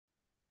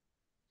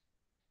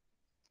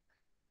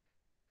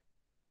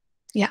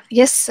Yeah.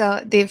 Yes,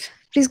 Dev.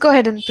 Please go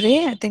ahead and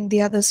pray. I think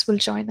the others will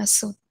join us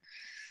soon.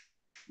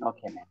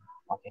 Okay, ma'am.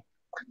 Okay.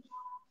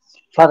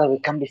 Father, we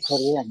come before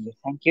you and we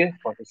thank you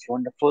for this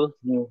wonderful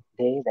new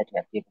day that you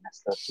have given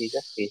us, Lord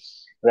Jesus.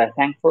 We are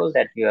thankful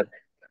that you have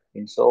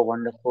been so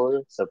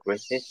wonderful, so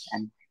gracious,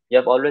 and you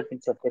have always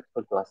been so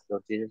faithful to us,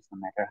 Lord Jesus, no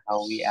matter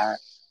how we are,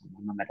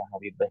 no matter how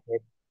we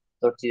behave,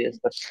 Lord Jesus.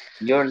 But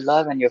your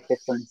love and your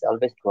faithfulness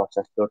always draws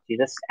us, Lord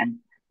Jesus. And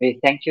we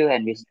thank you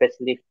and we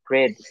especially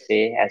pray this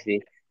day as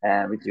we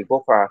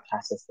go for our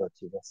classes, Lord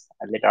Jesus.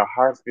 Let our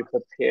hearts be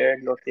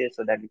prepared, Lord Jesus,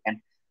 so that we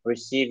can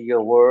receive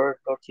your word,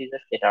 Lord Jesus.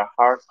 Let our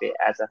hearts be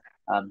as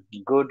a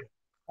good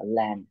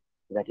land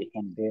so that it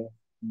can bear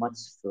much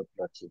fruit,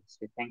 Lord Jesus.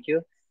 We thank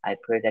you. I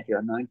pray that your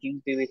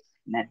anointing be with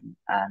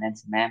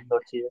Nancy ma'am,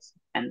 Lord Jesus,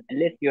 and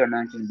let your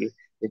anointing be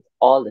with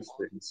all the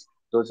students.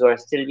 Those who are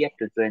still yet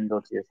to join,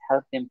 Lord Jesus,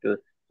 help them to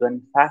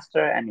join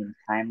faster and in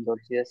time, Lord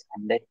Jesus,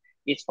 and let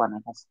each one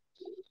of us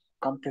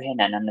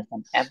comprehend and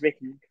understand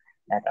everything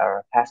that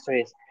our pastor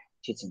is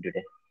teaching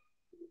today.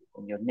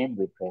 In your name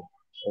we pray.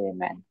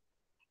 Amen.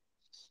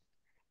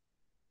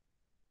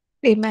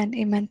 Amen.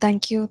 Amen.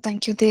 Thank you.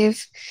 Thank you,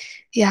 Dev.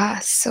 Yeah.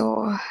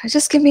 So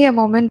just give me a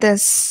moment.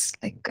 There's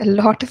like a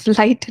lot of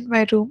light in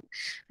my room.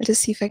 I'll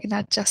just see if I can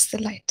adjust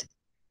the light.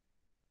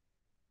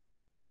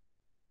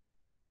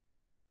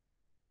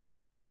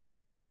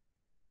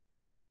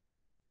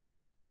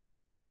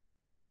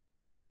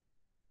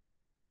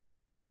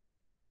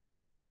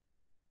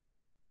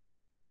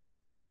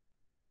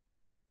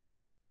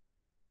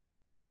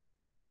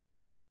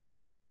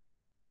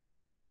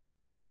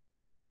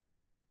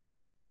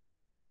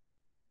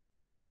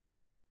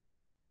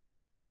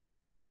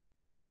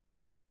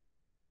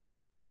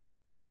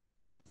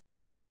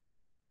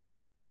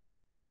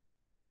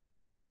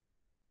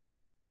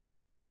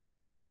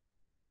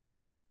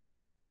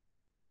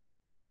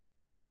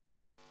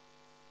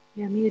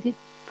 You're muted,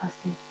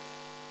 Pastor.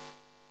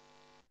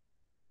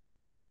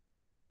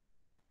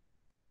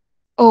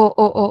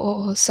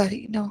 Oh,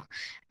 sorry. No.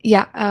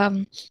 Yeah.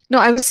 No,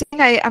 I was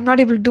saying I'm not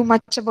able to do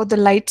much about the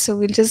light, so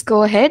we'll just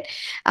go ahead.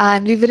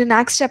 And we were in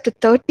Acts chapter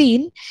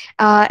 13,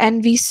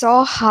 and we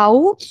saw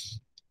how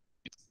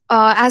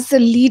as the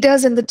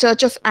leaders in the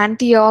church of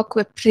Antioch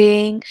were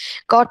praying,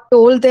 God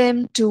told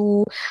them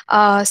to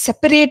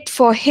separate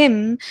for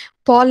him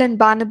Paul and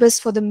Barnabas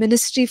for the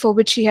ministry for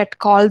which he had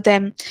called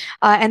them.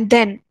 And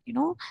then,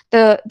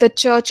 the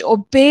church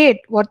obeyed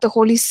what the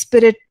Holy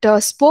Spirit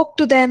spoke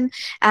to them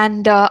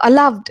and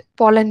allowed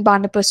Paul and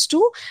Barnabas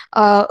to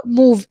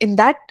move in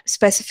that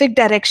specific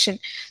direction.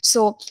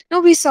 So,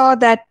 we saw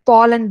that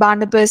Paul and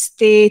Barnabas,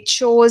 they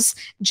chose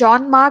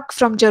John Mark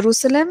from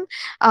Jerusalem.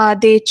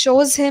 They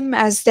chose him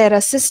as their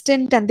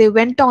assistant and they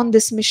went on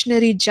this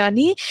missionary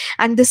journey.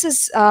 And this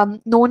is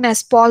known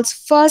as Paul's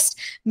first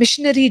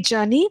missionary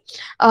journey,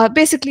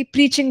 basically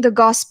preaching the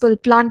gospel,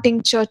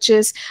 planting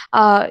churches,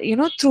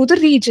 through the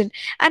region.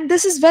 And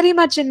this is very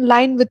much in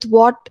line with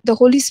what the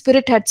Holy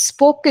Spirit had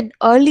spoken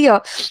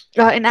earlier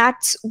in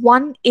Acts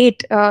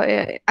 1:8.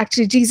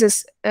 Actually,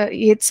 Jesus,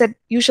 he had said,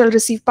 "You shall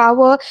receive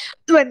power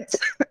when,"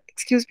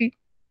 excuse me,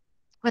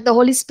 "when the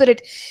Holy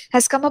Spirit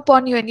has come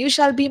upon you, and you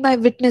shall be my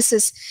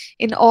witnesses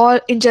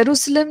in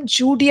Jerusalem,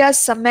 Judea,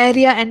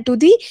 Samaria, and to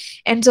the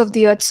ends of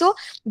the earth." So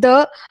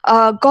the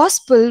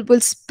gospel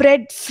will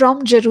spread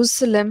from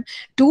Jerusalem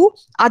to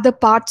other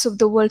parts of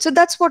the world. So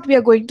that's what we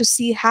are going to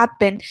see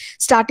happen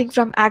starting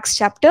from Acts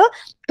chapter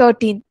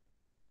 13.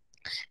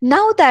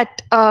 Now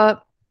that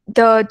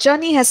the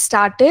journey has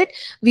started,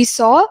 we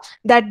saw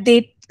that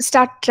they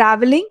start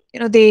traveling.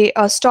 They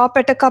stop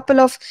at a couple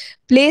of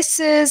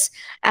places,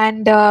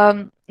 and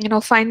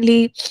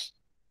finally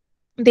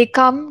they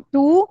come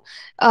to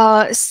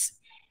uh,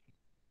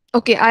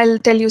 okay, I'll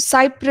tell you,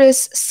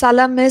 Cyprus,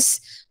 Salamis,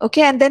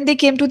 okay, and then they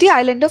came to the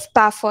island of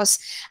Paphos.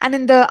 And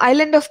in the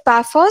island of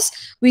Paphos,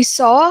 we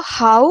saw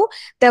how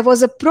there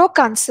was a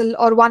proconsul,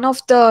 or one of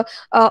the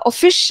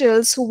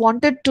officials, who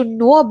wanted to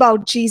know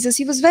about Jesus.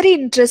 He was very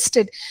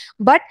interested,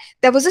 but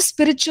there was a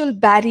spiritual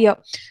barrier.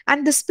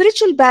 And the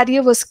spiritual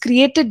barrier was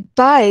created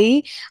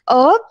by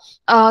a,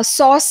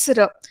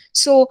 sorcerer.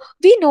 So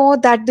we know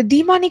that the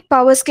demonic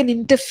powers can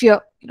interfere,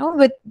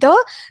 with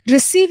the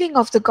receiving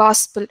of the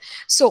gospel.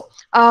 So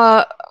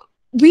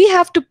we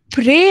have to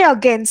pray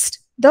against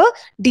the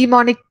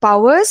demonic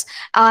powers,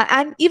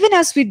 and even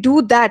as we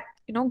do that,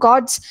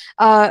 God's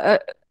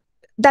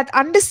that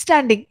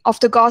understanding of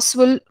the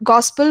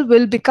gospel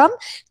will become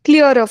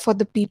clearer for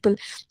the people.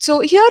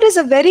 So here is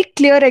a very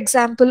clear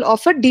example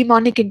of a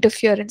demonic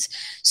interference.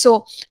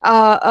 So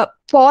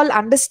Paul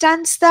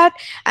understands that,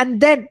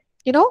 and then,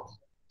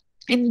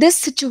 in this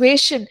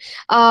situation,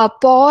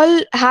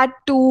 Paul had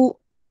to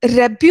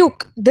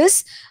rebuke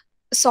this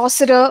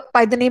sorcerer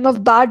by the name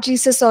of Bar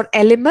Jesus or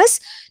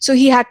Elymas. So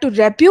he had to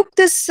rebuke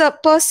this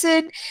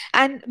person,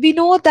 and we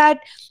know that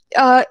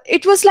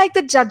it was like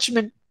the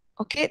judgment.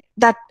 Okay,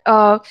 that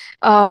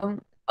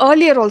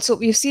earlier also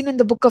we've seen in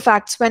the book of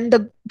Acts, when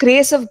the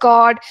grace of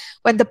God,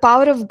 when the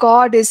power of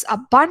God is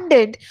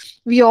abundant,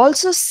 we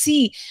also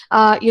see,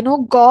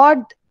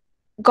 God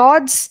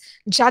God's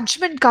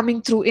judgment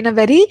coming through in a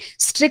very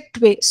strict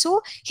way.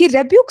 So he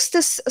rebukes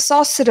this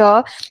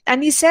sorcerer,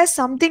 and he says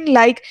something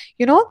like,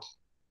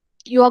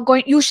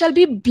 you shall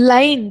be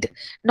blind,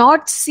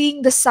 not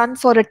seeing the sun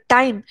for a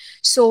time.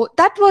 So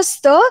that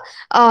was the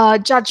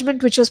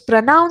judgment which was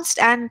pronounced,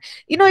 and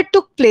it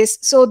took place.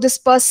 So this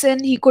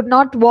person, he could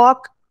not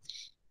walk,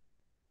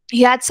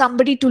 he had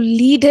somebody to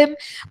lead him.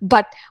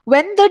 But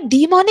when the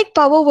demonic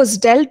power was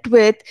dealt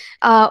with,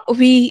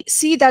 we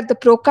see that the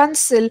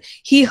proconsul,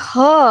 he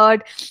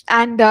heard,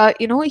 and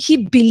he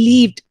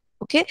believed.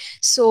 Okay,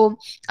 so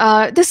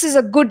this is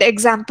a good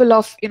example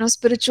of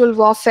spiritual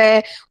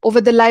warfare over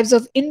the lives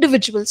of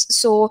individuals.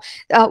 So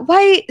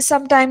why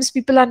sometimes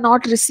people are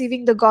not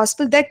receiving the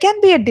gospel? There can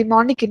be a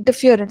demonic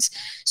interference.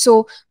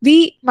 So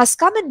we must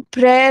come in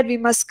prayer, we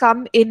must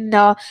come in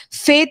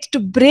faith to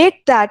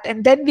break that,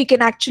 and then we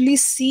can actually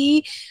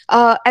see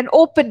an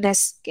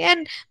openness. Okay?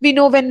 And we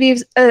know, when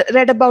we've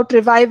read about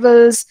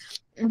revivals,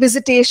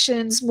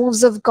 visitations,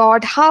 moves of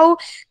God, how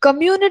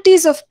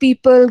communities of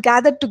people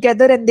gathered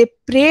together and they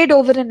prayed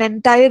over an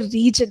entire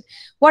region.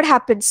 What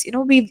happens?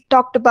 We've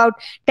talked about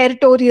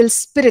territorial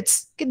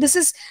spirits. Okay, this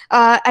is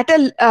at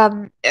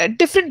a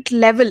different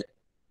level.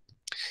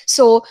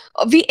 So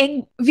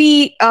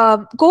we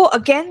go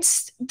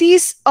against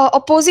these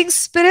opposing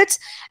spirits,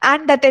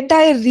 and that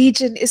entire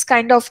region is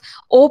kind of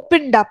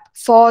opened up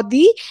for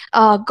the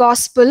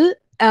gospel,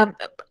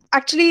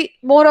 actually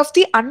more of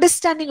the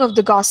understanding of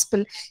the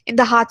gospel in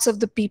the hearts of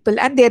the people,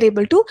 and they're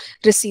able to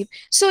receive.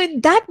 So in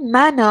that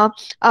manner,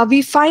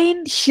 we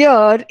find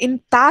here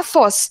in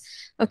Paphos,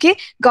 okay,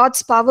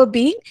 God's power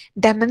being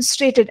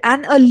demonstrated,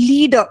 and a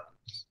leader,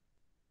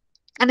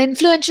 an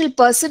influential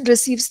person,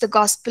 receives the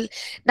gospel.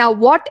 Now,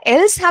 what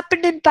else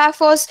happened in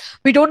Paphos,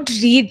 we don't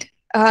read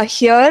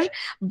here,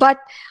 but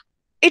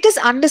it is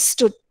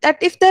understood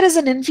that if there is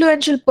an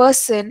influential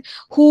person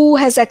who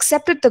has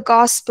accepted the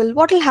gospel,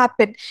 what will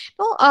happen?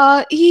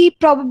 He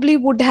probably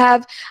would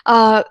have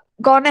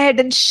gone ahead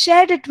and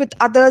shared it with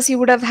others. He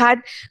would have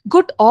had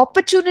good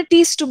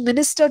opportunities to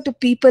minister to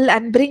people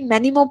and bring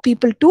many more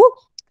people to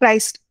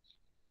Christ.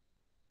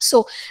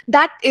 So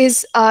that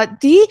is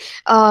the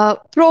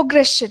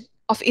progression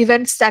of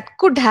events that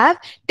could have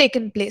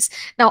taken place.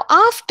 Now,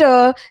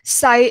 after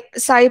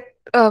Cyprus,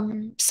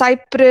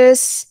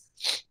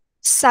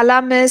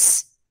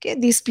 Salamis, okay,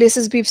 these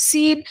places we've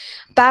seen,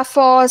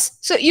 Paphos.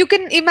 So you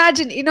can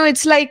imagine,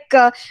 it's like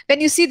when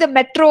you see the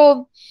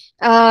metro,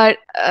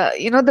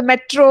 the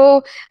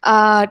metro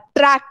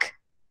track,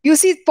 you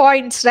see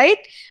points, right?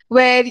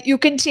 Where you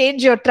can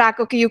change your track.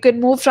 Okay, you can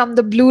move from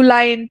the blue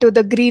line to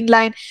the green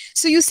line.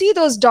 So you see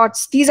those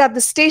dots, these are the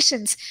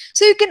stations.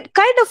 So you can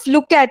kind of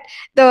look at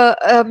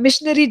the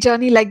missionary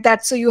journey like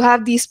that. So you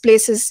have these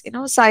places,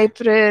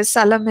 Cyprus,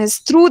 Salamis.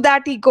 Through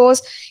that he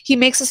goes, he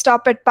makes a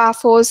stop at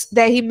Paphos.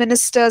 There he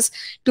ministers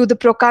to the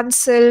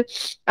proconsul,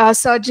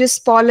 Sergius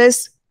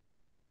Paulus.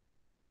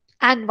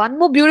 And one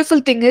more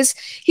beautiful thing is,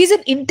 he's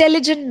an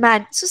intelligent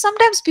man. So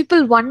sometimes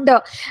people wonder,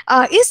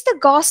 is the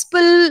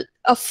gospel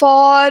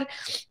for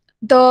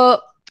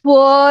the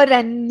poor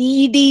and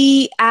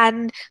needy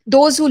and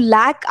those who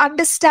lack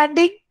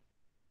understanding?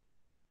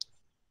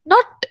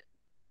 Not.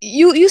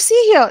 You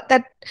see here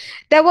that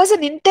there was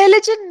an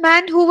intelligent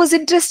man who was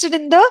interested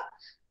in the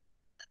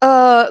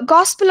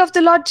gospel of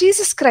the Lord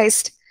Jesus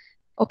Christ.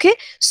 Okay,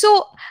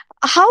 so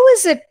how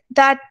is it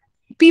that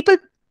people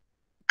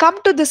come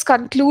to this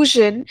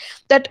conclusion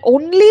that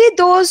only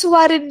those who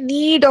are in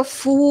need of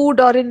food,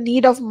 or in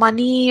need of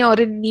money, or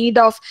in need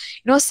of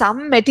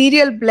some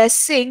material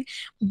blessing,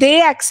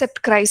 they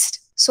accept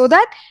Christ so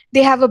that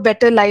they have a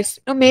better life?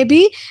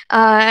 Maybe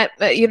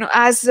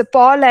as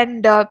Paul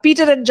and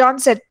Peter and John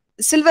said,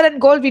 silver and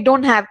gold we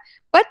don't have,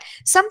 but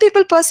some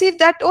people perceive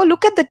that, oh,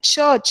 look at the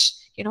church.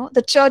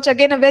 The church,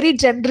 again a very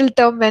general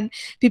term when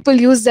people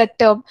use that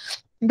term,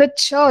 the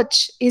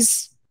church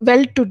is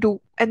well to do,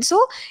 and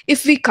so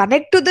if we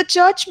connect to the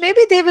church,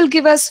 maybe they will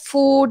give us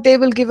food, they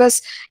will give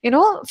us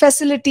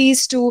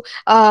facilities to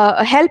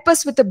help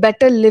us with a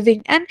better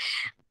living, and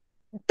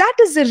that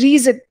is the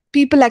reason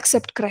people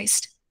accept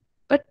Christ.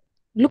 But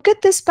look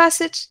at this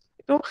passage.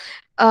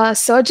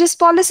 Sergius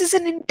Paulus is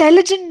an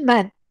intelligent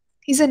man.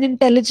 He's an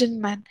intelligent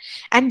man,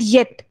 and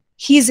yet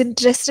he's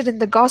interested in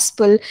the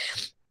gospel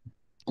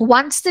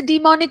once the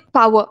demonic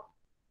power.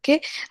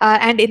 Okay,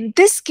 and in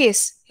this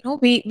case,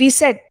 we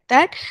said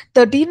that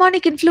the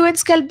demonic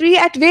influence can be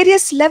at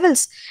various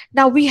levels.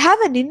 Now we have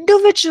an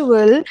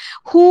individual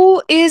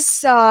who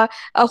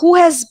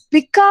has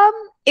become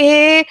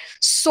a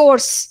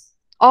source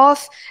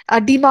of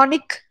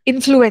demonic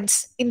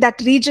influence in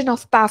that region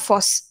of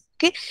Paphos.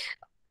 Okay,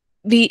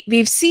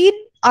 we've seen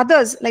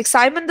others like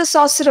Simon the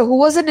sorcerer, who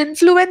was an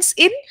influence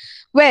in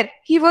where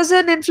he was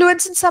an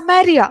influence in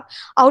Samaria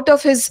out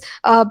of his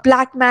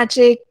black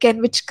magic and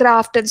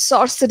witchcraft and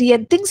sorcery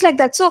and things like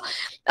that. So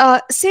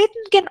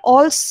Satan can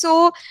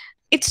also,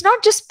 it's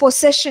not just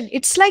possession,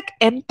 it's like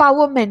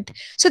empowerment.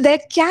 So there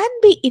can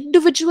be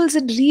individuals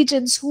in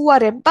regions who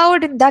are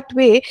empowered in that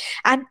way,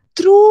 and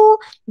through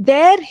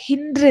their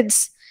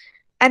hindrance,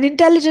 an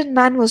intelligent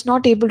man was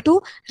not able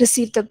to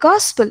receive the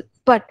gospel.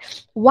 But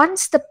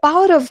once the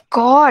power of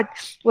God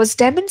was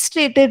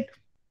demonstrated,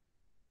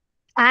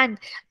 and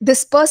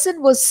this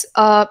person was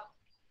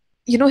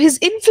his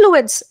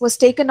influence was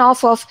taken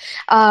off of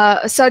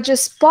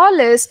Sergius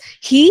Paulus,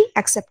 he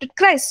accepted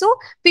Christ. So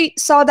we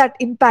saw that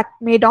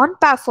impact made on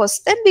Paphos.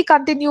 Then we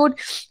continued.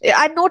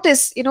 I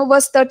notice,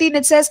 verse 13,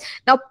 it says,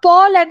 now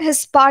Paul and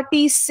his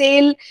party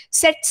set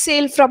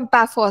sail from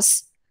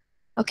Paphos.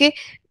 Okay,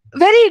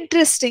 very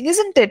interesting,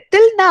 isn't it?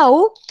 Till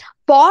now,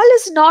 Paul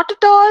is not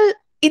at all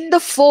in the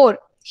fore.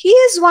 He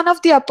is one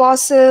of the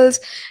apostles.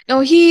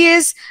 He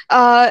is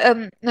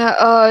a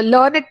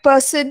learned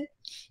person,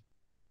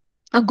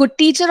 a good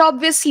teacher,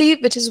 obviously,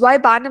 which is why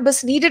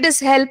Barnabas needed his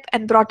help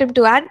and brought him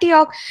to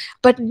Antioch.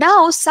 But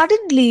now,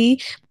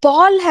 suddenly,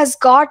 Paul has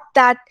got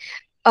that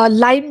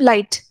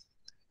limelight.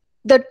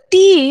 The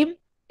team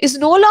is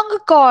no longer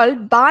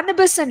called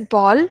Barnabas and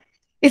Paul,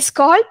 it's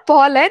called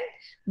Paul and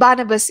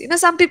Barnabas.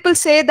 Some people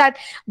say that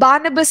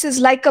Barnabas is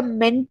like a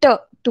mentor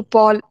to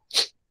Paul.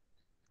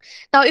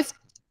 Now, if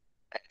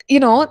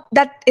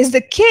that is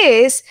the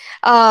case,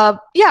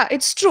 yeah,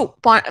 it's true.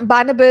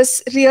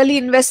 Barnabas really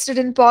invested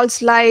in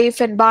Paul's life,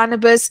 and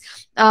Barnabas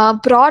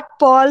brought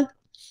Paul.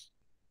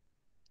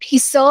 He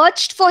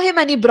searched for him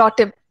and he brought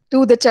him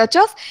to the church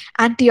of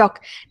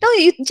Antioch. Now,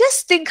 you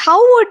just think,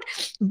 how would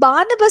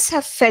Barnabas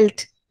have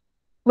felt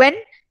when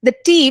the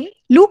team,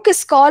 Luke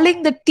is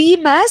calling the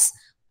team as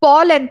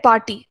Paul and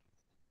party?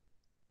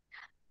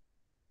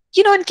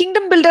 In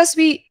Kingdom Builders,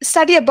 we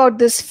study about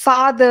this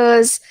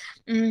fathers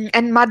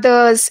and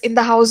mothers in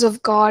the house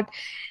of God.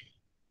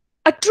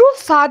 A true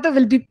father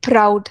will be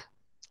proud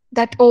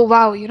that, oh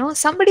wow,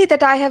 somebody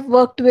that I have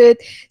worked with,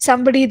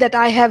 somebody that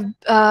I have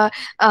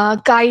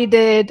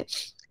guided,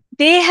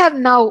 they have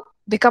now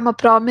become a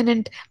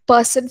prominent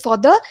person for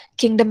the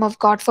kingdom of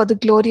God, for the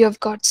glory of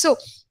God. So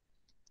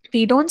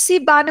we don't see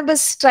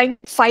Barnabas trying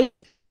to fight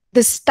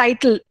this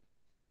title,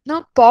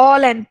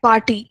 Paul and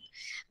party.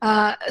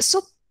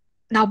 So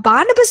now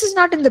Barnabas is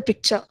not in the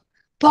picture.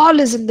 Paul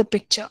is in the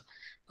picture.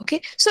 Okay,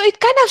 so it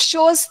kind of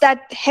shows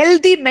that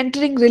healthy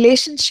mentoring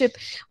relationship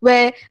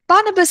where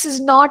Barnabas is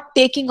not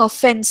taking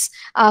offense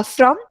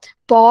from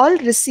Paul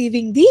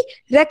receiving the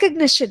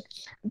recognition.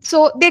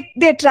 So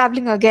they're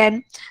traveling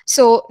again.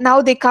 So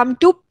now they come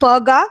to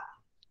Perga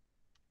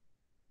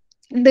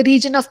in the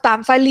region of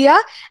Pamphylia,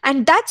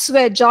 and that's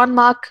where John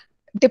Mark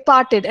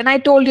departed. And I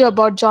told you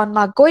about John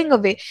Mark going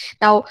away.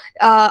 Now,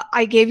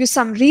 I gave you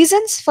some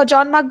reasons for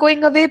John Mark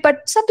going away,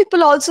 but some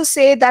people also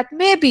say that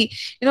maybe,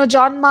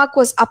 John Mark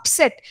was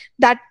upset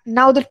that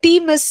now the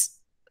team is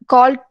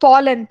called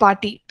Paul and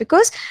party,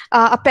 because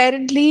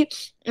apparently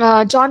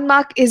John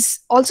Mark is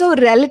also a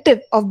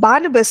relative of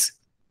Barnabas.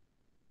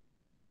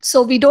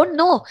 So we don't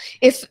know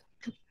if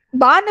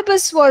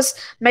Barnabas was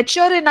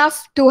mature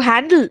enough to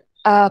handle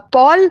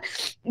Paul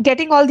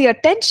getting all the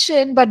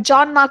attention, but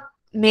John Mark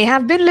may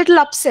have been a little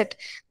upset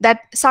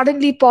that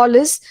suddenly Paul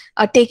is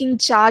taking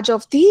charge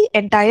of the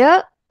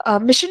entire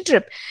mission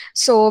trip.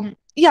 So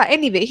yeah,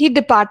 anyway, he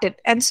departed.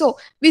 And so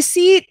we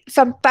see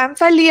from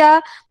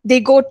Pamphylia,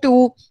 they go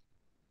to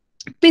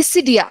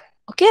Pisidia.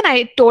 Okay, and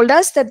I told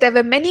us that there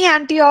were many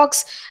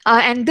Antiochs,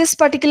 and this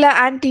particular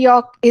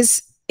Antioch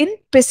is in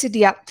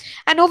Pisidia.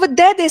 And over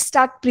there, they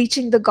start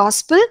preaching the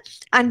gospel,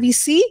 and we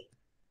see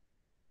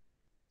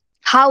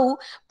how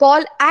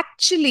Paul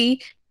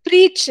actually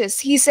preaches.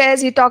 He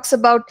talks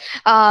about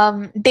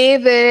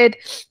David,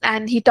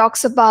 and he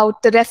talks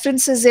about the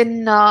references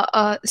in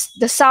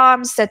the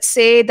Psalms that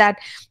say that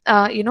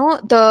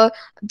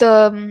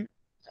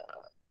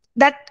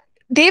that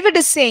David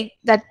is saying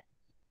that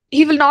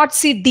he will not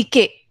see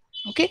decay.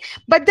 Okay,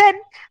 but then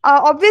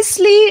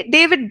obviously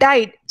David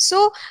died.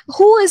 So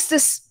who is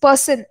this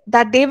person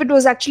that David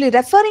was actually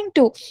referring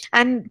to?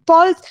 And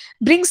Paul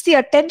brings the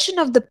attention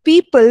of the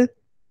people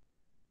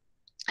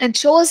and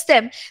shows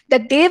them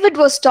that David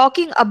was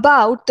talking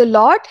about the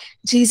Lord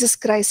Jesus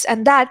Christ,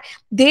 and that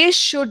they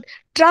should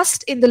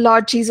trust in the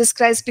Lord Jesus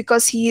Christ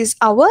because he is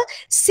our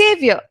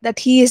savior, that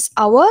he is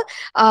our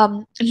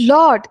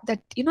Lord,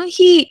 that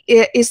he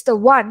is the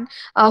one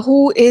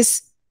who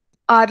is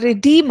our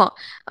redeemer.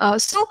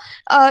 So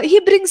he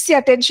brings the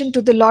attention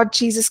to the Lord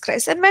Jesus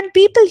Christ. And when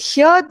people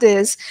hear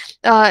this,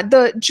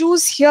 the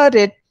Jews hear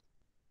it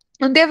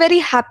and they're very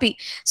happy.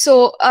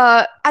 So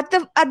at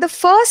the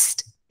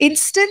first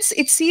instance,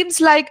 it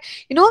seems like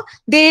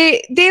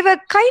they were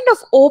kind of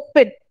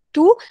open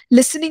to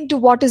listening to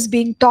what is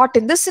being taught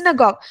in the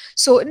synagogue.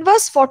 So in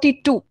verse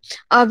 42,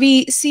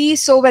 we see,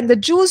 so when the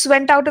Jews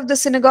went out of the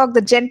synagogue,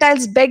 the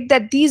Gentiles begged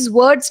that these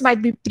words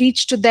might be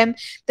preached to them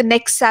the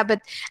next Sabbath.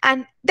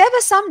 And there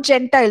were some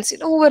Gentiles,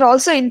 who were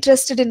also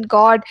interested in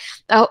God,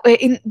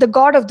 in the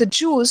God of the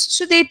Jews.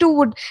 So they too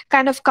would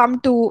kind of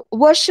come to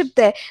worship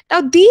there.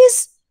 Now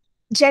these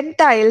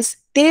Gentiles,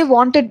 they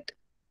wanted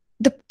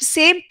the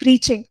same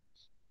preaching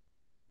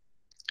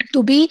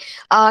to be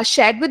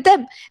shared with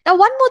them. Now,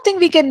 one more thing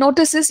we can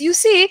notice is, you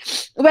see,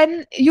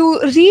 when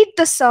you read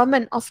the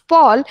sermon of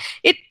Paul,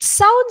 it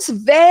sounds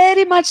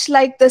very much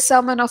like the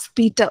sermon of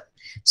Peter.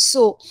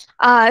 So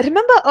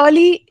remember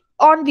early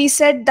on we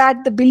said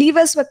that the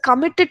believers were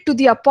committed to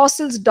the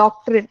apostles'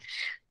 doctrine.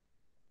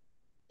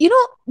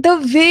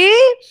 The way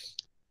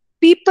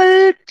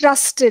people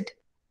trusted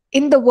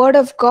in the word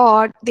of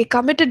God, they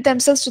committed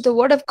themselves to the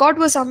word of God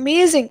was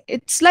amazing.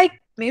 It's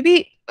like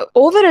maybe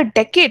over a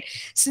decade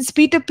since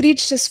Peter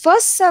preached his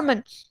first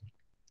sermon,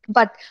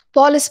 but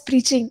Paul is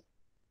preaching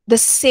the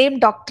same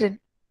doctrine.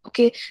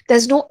 Okay,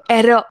 there's no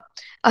error.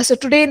 So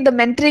today in the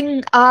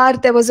mentoring hour,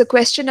 there was a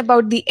question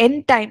about the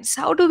end times.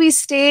 How do we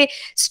stay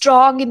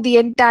strong in the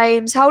end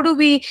times? How do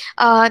we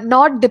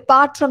not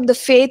depart from the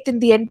faith in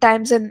the end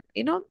times? And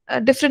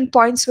different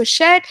points were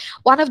shared.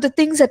 One of the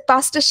things that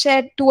Pastor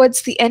shared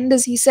towards the end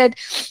is he said,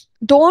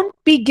 "Don't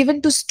be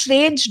given to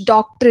strange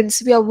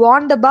doctrines." We are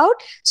warned about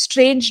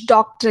strange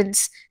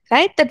doctrines,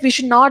 right? That we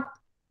should not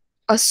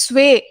a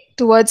sway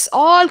towards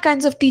all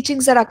kinds of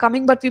teachings that are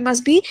coming, but we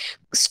must be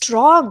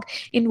strong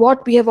in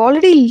what we have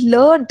already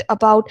learned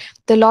about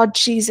the Lord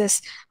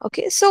Jesus.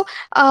 Okay, so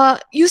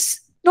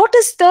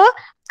notice the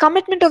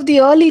commitment of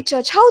the early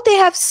church, how they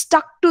have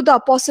stuck to the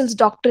apostles'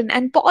 doctrine,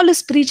 and Paul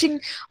is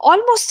preaching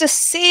almost the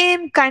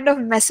same kind of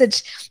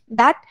message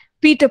that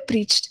Peter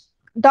preached.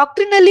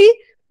 Doctrinally,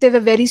 they were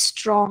very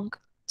strong.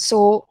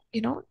 So,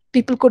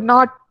 people could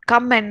not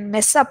come and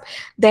mess up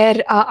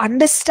their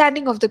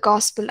understanding of the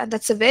gospel, and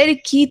that's a very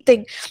key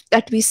thing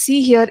that we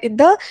see here in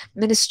the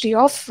ministry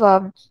of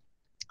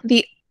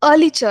the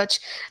early church.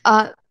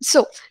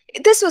 So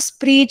this was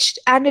preached,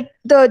 and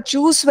the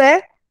Jews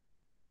were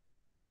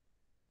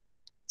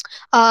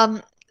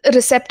um,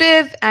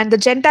 receptive, and the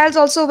Gentiles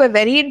also were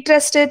very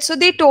interested. So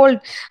they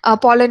told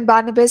Paul and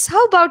Barnabas,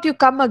 "How about you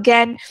come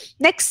again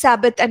next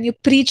Sabbath and you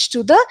preach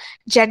to the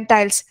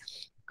Gentiles?"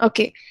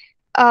 Okay.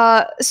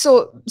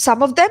 So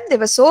some of them, they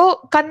were so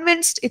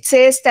convinced. It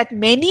says that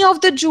many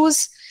of the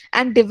Jews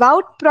and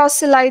devout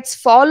proselytes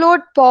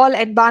followed Paul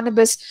and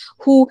Barnabas,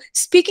 who,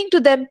 speaking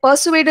to them,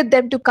 persuaded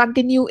them to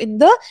continue in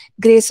the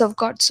grace of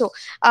God. So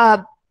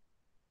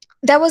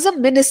there was a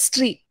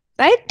ministry,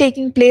 right,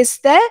 taking place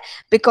there,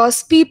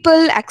 because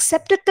people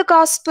accepted the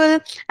gospel.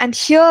 And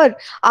here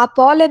are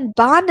Paul and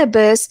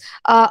Barnabas.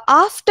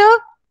 After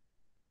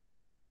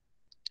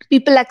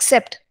people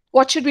accept,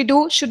 what should we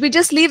do? Should we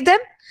just leave them?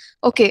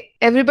 Okay,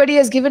 everybody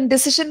has given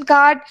decision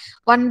card.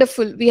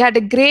 Wonderful. We had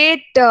a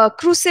great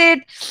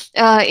crusade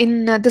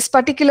in this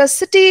particular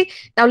city.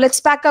 Now let's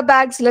pack our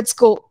bags. Let's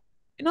go.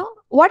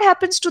 What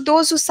happens to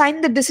those who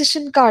sign the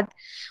decision card?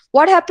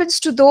 What happens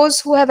to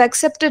those who have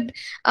accepted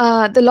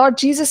the Lord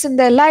Jesus in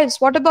their lives?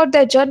 What about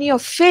their journey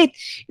of faith?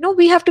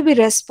 We have to be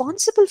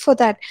responsible for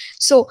that.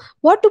 So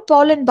what do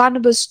Paul and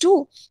Barnabas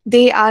do?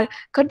 They are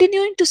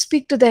continuing to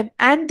speak to them,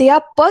 and they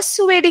are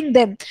persuading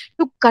them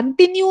to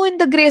continue in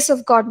the grace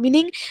of God,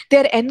 meaning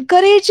they're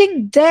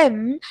encouraging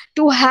them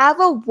to have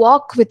a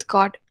walk with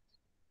God.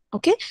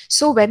 Okay,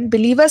 so when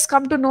believers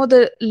come to know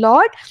the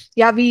Lord,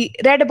 we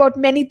read about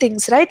many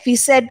things, right? We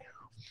said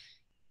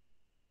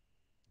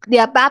they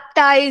are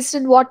baptized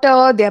in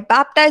water, they are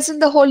baptized in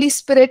the Holy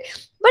Spirit.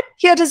 But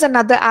here is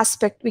another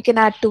aspect we can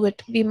add to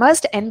it. We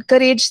must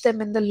encourage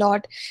them in the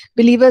Lord.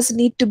 Believers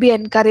need to be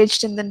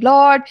encouraged in the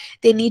Lord.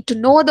 They need to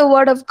know the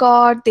word of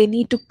God. They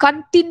need to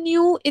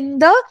continue in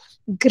the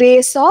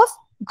grace of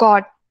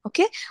God,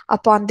 okay,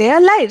 upon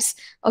their lives.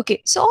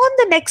 Okay, so on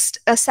the next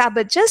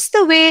Sabbath, just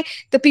the way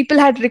the people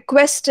had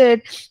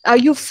requested,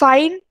 you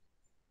find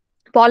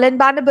Paul and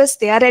Barnabas,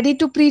 they are ready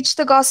to preach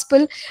the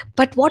gospel.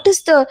 But what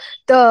is the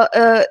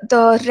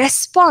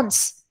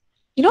response?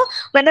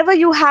 Whenever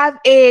you have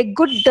a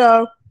good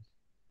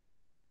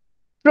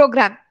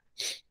program,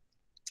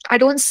 I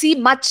don't see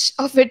much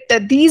of it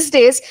these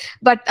days,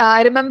 but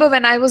I remember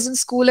when I was in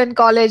school and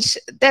college,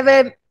 there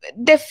were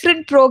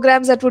different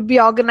programs that would be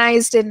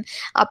organized in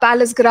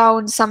palace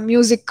grounds, some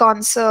music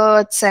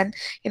concerts, and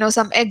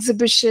some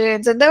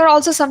exhibitions, and there were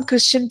also some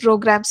Christian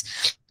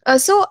programs.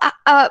 So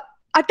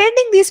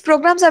attending these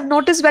programs, I've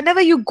noticed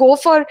whenever you go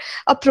for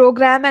a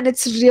program and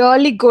it's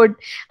really good,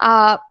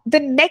 the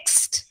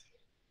next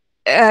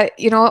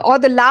or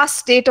the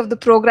last date of the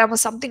program or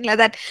something like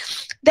that,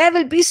 there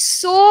will be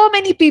so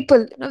many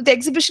people. The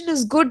exhibition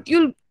is good,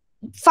 you'll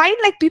find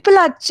like people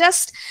are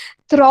just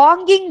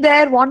thronging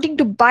there, wanting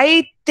to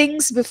buy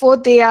things before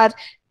they are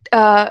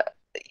uh,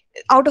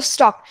 out of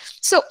stock.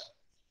 So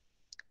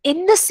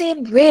in the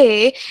same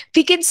way,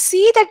 we can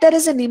see that there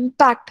is an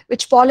impact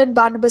which Paul and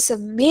Barnabas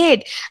have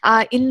made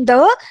in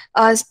the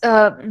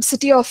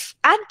city of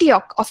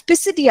Antioch, of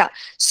Pisidia.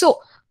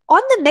 So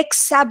on the next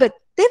Sabbath,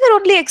 they were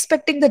only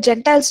expecting the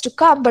Gentiles to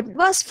come, but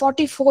verse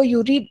 44,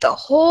 you read the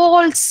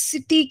whole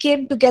city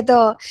came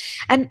together.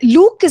 And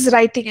Luke is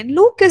writing, and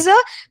Luke is a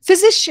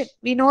physician.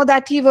 We know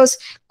that he was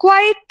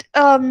quite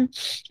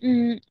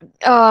mm,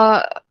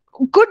 uh,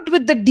 good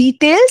with the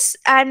details,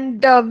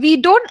 and we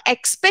don't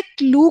expect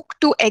Luke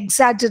to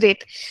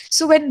exaggerate.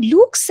 So when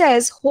Luke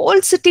says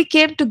whole city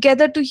came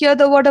together to hear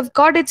the word of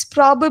God, it's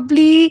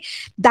probably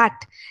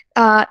that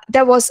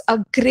there was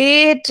a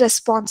great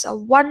response, a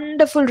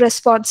wonderful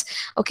response.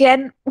 Okay,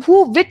 and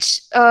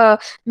which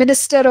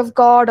minister of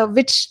God, or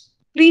which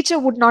preacher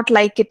would not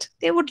like it.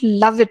 They would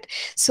love it.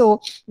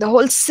 So the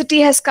whole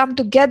city has come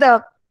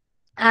together,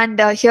 and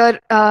here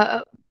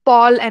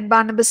Paul and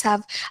Barnabas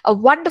have a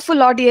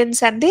wonderful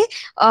audience, and they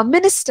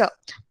minister.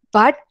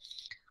 But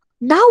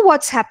now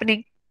what's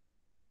happening?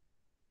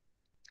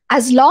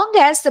 As long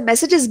as the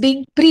message is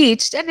being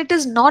preached and it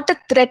is not a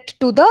threat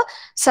to the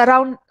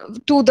surround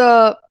to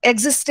the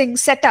existing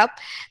setup,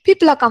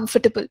 people are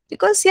comfortable,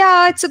 because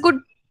yeah, it's a good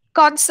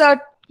concert,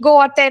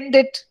 go attend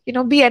it,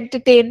 be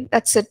entertained,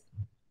 that's it.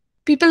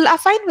 People are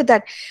fine with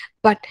that.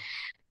 But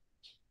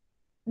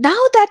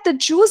now that the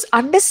Jews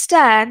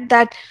understand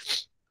that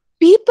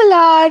people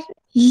are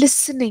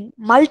listening,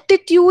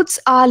 multitudes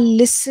are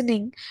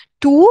listening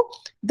to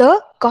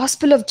the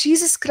gospel of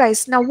Jesus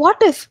Christ. Now, what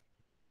if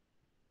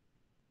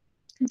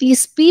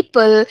these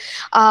people,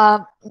 uh,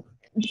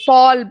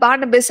 Paul,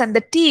 Barnabas, and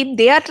the team,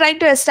 they are trying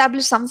to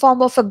establish some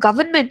form of a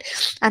government,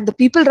 and the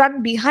people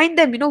run behind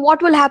them?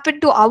 What will happen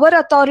to our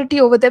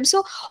authority over them?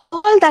 So,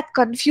 all that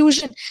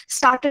confusion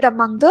started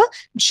among the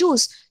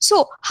Jews.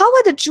 So, how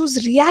are the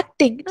Jews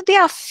reacting? They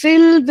are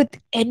filled with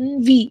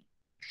envy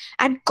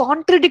and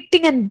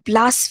contradicting and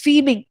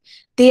blaspheming.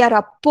 They are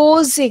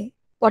opposing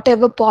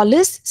whatever Paul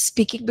is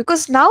speaking,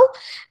 because now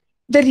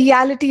the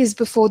reality is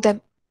before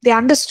them. They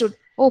understood,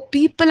 oh,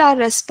 people are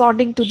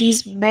responding to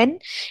these men.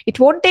 It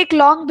won't take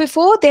long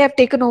before they have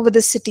taken over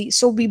the city.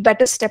 So we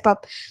better step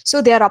up.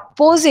 So they are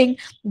opposing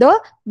the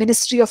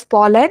ministry of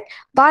Paul and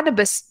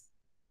Barnabas.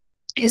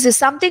 Is this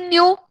something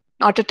new?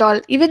 Not at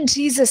all. Even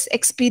Jesus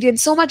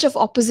experienced so much of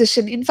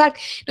opposition. In fact,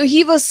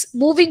 he was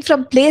moving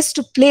from place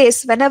to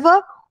place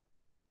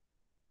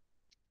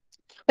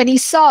when he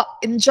saw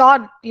in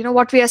John,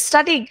 what we are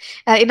studying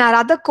in our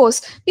other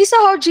course, we saw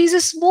how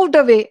Jesus moved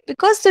away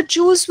because the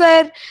Jews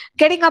were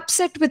getting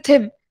upset with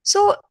him.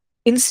 So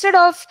instead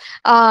of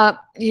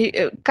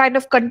kind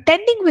of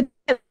contending with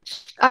him,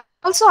 I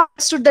also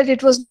understood that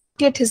it was not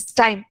yet his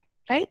time,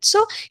 right?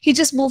 So he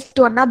just moved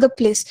to another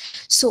place.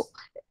 So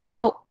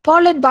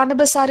Paul and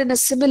Barnabas are in a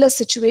similar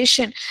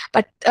situation,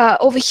 but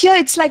over here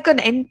it's like an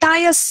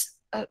entire,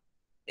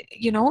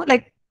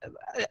 like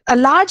a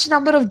large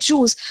number of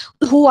Jews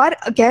who are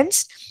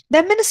against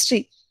their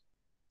ministry.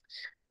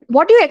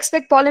 What do you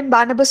expect Paul and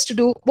Barnabas to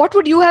do? What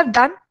would you have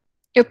done?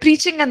 You're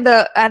preaching,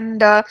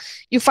 and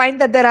you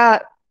find that there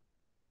are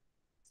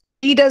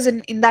leaders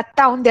in that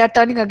town, they are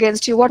turning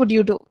against you. What would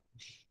you do?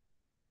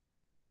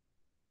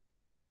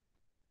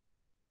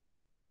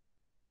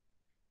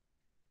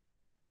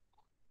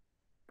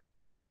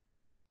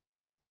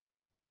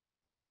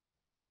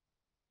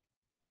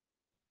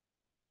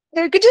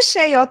 You could just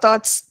share your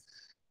thoughts.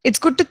 It's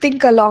good to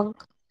think along.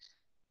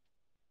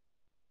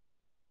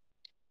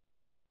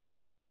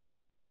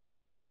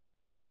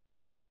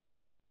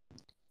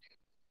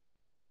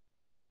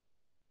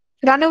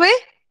 Run away?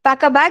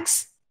 Pack our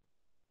bags?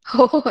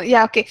 Oh,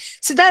 yeah, okay.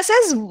 So that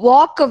says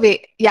walk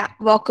away. Yeah,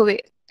 walk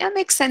away. Yeah,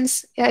 makes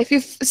sense. Yeah, if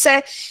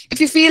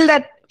you feel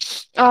that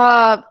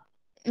uh,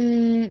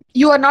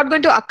 you are not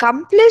going to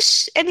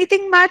accomplish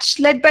anything much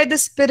led by the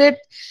Spirit,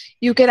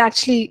 you can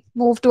actually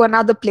move to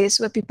another place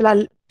where people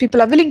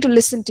are willing to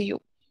listen to you.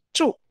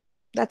 True.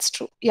 That's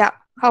true. Yeah.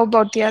 How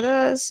about the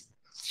others?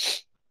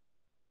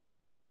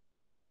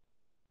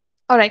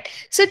 All right.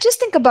 So just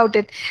think about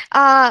it.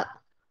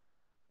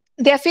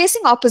 They are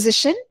facing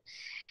opposition.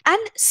 And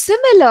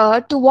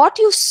similar to what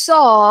you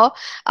saw,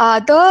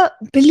 the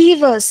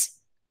believers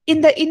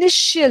in the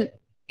initial,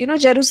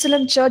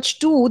 Jerusalem church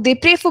too, they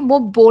pray for more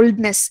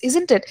boldness,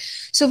 isn't it?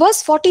 So,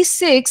 verse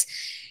 46,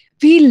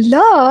 we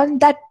learn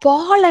that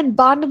Paul and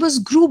Barnabas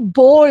grew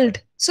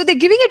bold. So, they're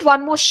giving it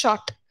one more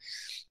shot.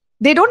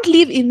 They don't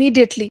leave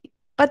immediately,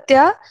 but they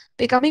are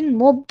becoming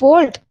more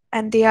bold,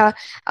 and they are,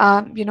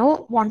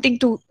 wanting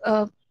to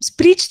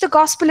preach the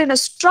gospel in a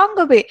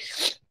stronger way.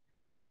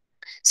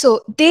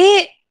 So,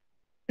 they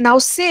now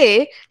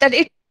say that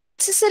it's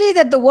necessary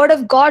that the word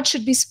of God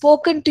should be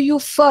spoken to you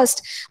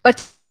first,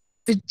 but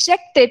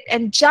reject it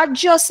and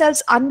judge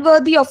yourselves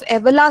unworthy of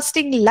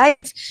everlasting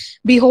life.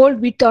 Behold,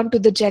 we turn to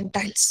the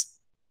Gentiles.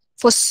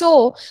 For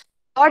so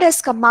God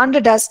has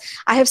commanded us,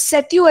 I have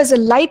set you as a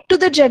light to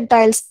the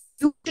Gentiles.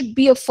 You should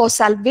be for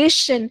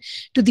salvation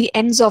to the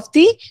ends of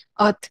the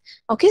earth.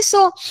 Okay,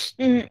 so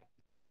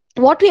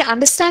what we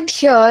understand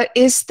here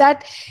is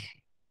that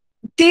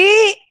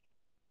they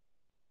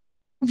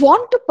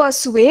want to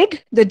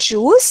persuade the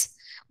Jews,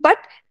 but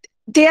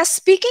they are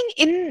speaking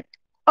in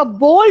a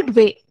bold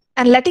way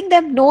and letting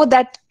them know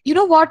that,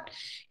 what,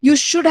 you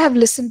should have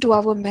listened to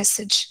our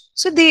message.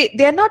 So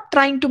they're not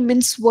trying to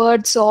mince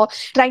words or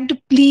trying to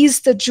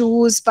please the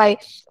Jews by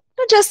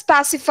just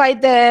pacify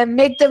them,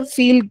 make them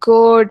feel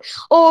good.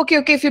 Oh,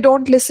 okay, if you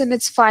don't listen,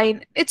 it's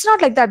fine. It's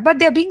not like that, but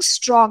they're being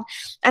strong,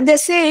 and they're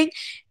saying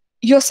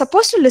you're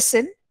supposed to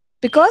listen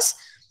because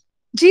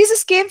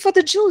Jesus came for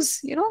the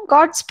Jews.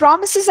 God's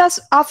promises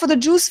are for the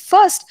Jews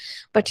first,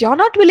 but you're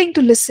not willing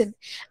to listen.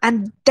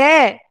 And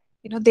there,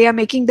 they are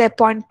making their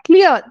point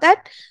clear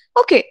that,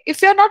 okay,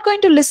 if you're not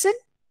going to listen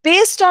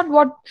based on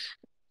what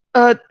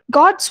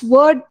God's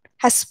word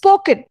has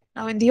spoken,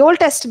 Now, in the Old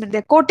Testament,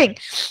 they're quoting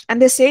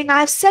and they're saying,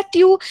 I have set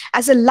you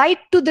as a light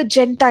to the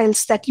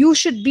Gentiles, that you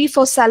should be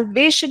for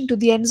salvation to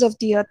the ends of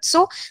the earth.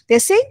 So they're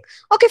saying,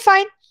 okay,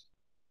 fine.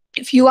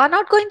 If you are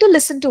not going to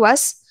listen to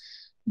us,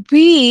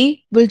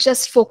 we will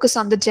just focus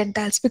on the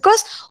Gentiles.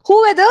 Because who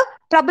were the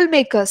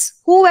troublemakers?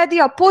 Who were the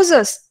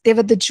opposers? They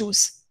were the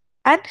Jews.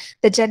 And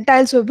the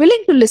Gentiles were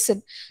willing to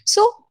listen.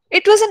 So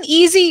it was an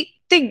easy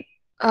thing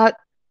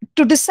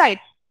to decide.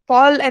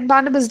 Paul and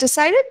Barnabas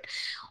decided,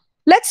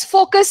 let's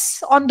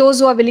focus on those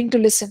who are willing to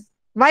listen.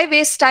 Why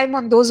waste time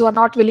on those who are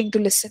not willing to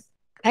listen?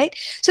 Right?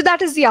 So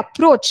that is the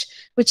approach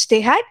which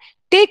they had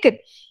taken.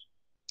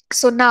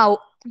 So now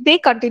they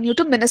continue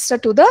to minister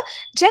to the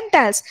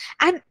Gentiles.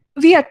 And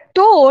we are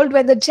told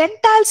when the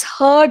Gentiles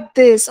heard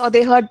this, or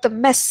they heard the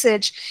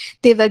message,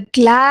 they were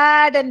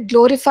glad and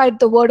glorified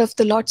the word of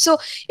the Lord. So,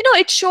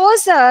 it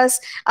shows us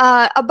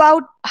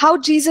about how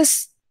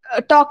Jesus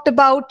talked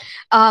about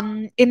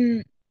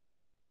in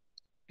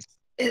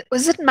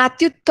was it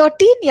Matthew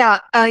 13? Yeah,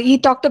 he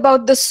talked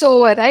about the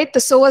sower, right? The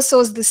sower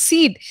sows the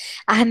seed,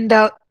 and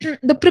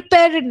the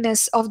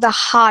preparedness of the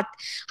heart,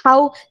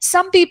 how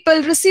some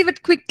people receive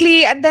it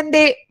quickly and then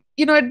it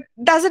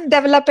doesn't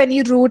develop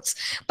any roots.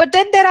 But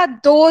then there are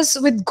those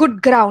with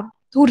good ground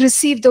who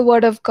receive the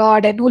word of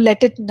God and who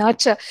let it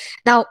nurture.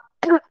 Now,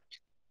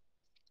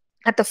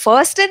 at the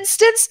first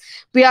instance,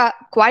 we are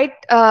quite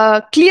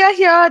clear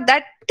here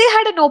that they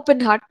had an open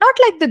heart, not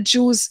like the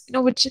Jews,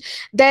 which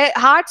their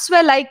hearts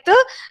were like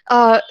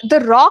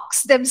the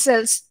rocks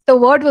themselves. The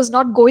word was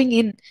not going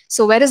in.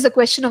 So where is the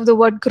question of the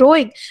word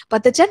growing?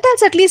 But the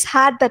Gentiles at least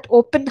had that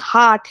open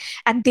heart,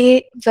 and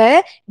they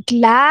were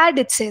glad.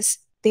 It says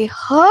they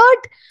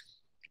heard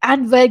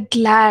and were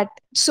glad.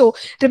 So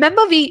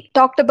remember, we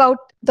talked about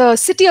the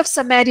city of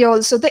Samaria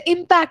also, the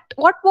impact.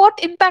 What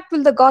impact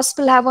will the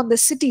gospel have on the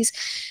cities?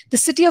 The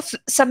city of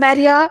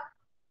Samaria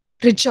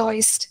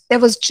rejoiced. There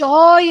was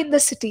joy in the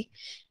city.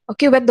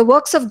 Okay, when the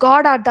works of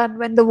God are done,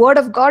 when the word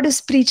of God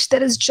is preached,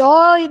 there is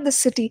joy in the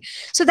city.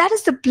 So that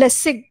is the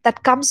blessing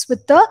that comes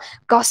with the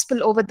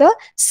gospel over the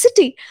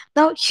city.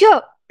 Now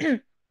here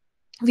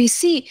we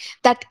see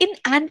that in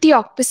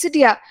Antioch,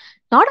 Pisidia,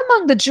 not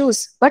among the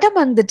Jews, but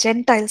among the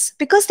Gentiles,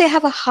 because they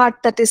have a heart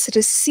that is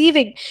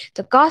receiving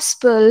the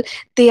gospel,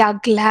 they are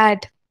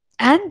glad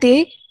and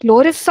they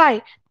glorify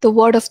the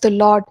word of the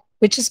Lord,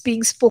 which is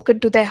being spoken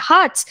to their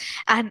hearts.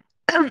 And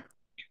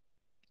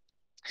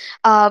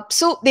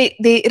so they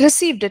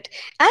received it.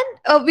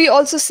 And we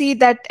also see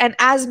that, and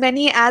as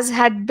many as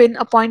had been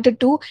appointed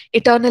to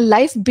eternal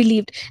life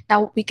believed.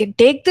 Now we can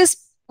take this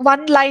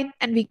one line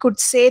and we could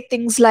say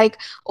things like,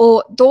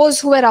 oh, those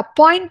who were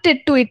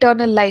appointed to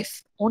eternal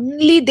life,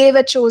 only they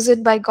were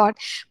chosen by God.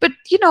 But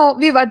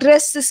we've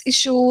addressed this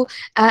issue,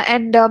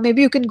 and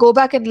maybe you can go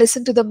back and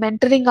listen to the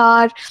mentoring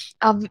hour.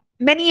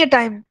 Many a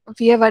time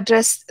we have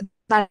addressed the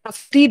matter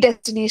of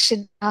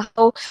predestination,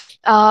 how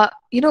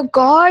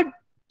God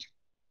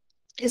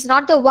is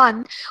not the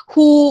one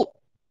who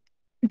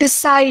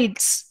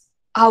decides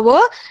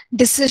our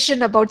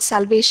decision about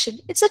salvation.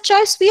 It's a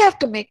choice we have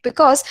to make,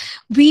 because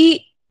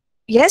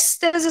yes,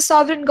 there is a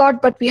sovereign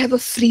God, but we have a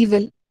free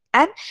will.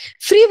 And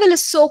free will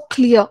is so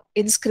clear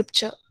in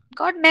scripture.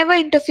 God never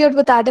interfered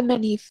with Adam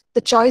and Eve,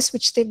 the choice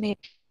which they made.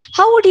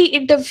 How would he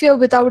interfere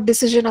with our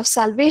decision of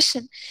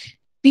salvation?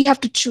 We have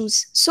to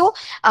choose. So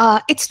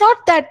it's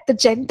not that the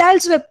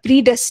Gentiles were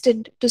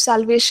predestined to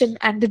salvation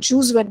and the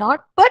Jews were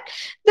not, but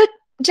the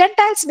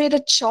Gentiles made a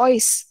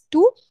choice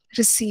to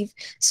receive.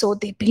 So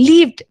they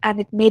believed and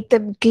it made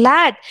them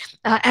glad.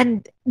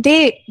 And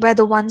they were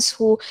the ones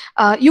who,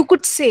 you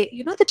could say,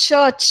 the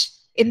church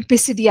in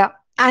Pisidia,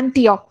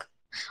 Antioch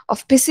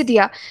of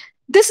Pisidia,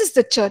 this is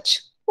the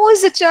church. Who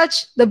is the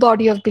church? The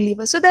body of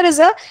believers. So there is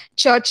a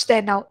church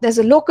there now. There's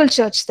a local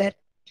church there.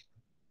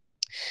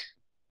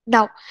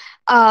 Now,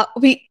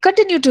 we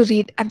continue to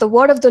read, and the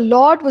word of the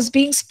Lord was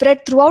being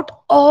spread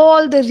throughout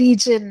all the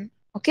region.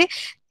 Okay.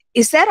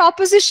 Is there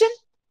opposition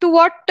to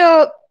what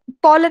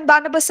Paul and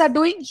Barnabas are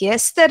doing?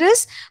 Yes, there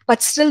is,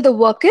 but still the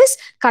work is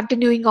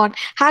continuing on.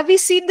 Have we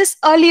seen this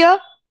earlier?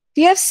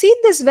 We have seen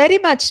this very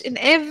much in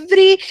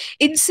every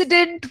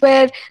incident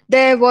where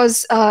there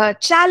was a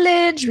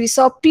challenge. We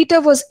saw Peter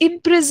was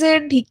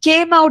imprisoned. He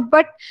came out,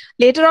 but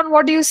later on,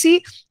 what do you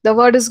see? The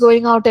word is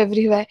going out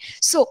everywhere.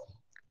 So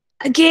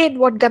again,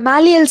 what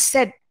Gamaliel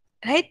said,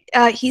 right?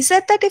 He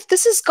said that if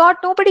this is God,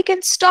 nobody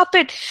can stop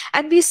it.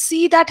 And we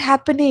see that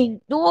happening.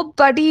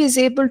 Nobody is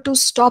able to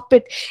stop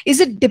it. Is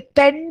it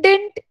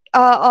dependent?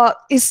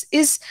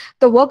 Is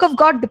the work of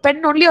God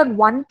dependent only on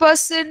one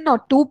person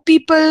or two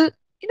people?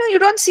 You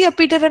don't see a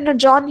Peter and a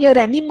John here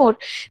anymore.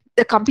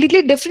 A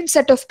completely different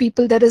set of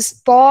people. There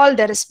is Paul,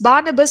 there is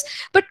Barnabas.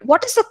 But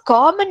what is the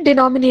common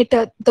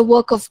denominator? The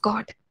work of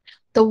God.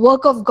 The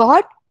work of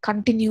God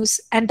continues.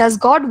 And does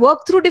God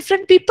work through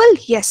different people?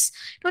 Yes.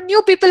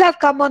 New people have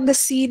come on the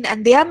scene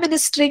and they are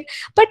ministering,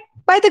 but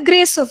by the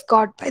grace of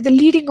God, by the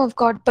leading of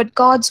God, but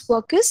God's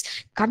work is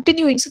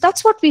continuing. So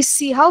that's what we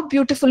see. How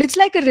beautiful. It's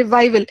like a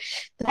revival,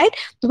 right?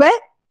 Where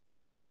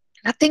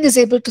nothing is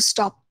able to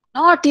stop.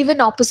 Not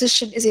even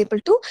opposition is able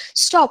to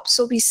stop.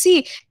 So we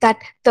see that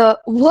the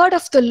word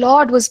of the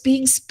Lord was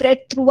being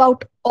spread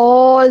throughout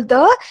all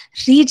the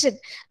region.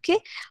 Okay,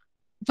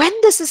 when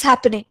this is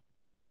happening,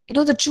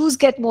 the Jews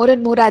get more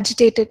and more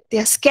agitated. They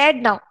are scared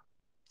now.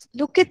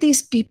 Look at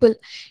these people.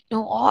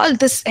 All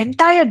this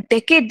entire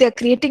decade they're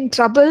creating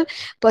trouble.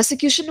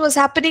 Persecution was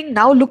happening.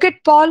 Now look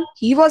at Paul.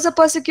 He was a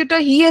persecutor.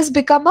 He has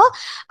become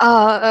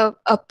a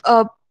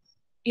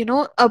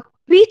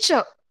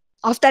preacher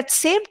of that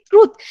same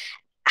truth.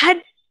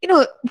 And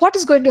what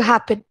is going to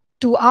happen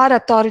to our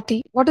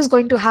authority? What is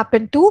going to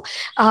happen to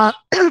uh,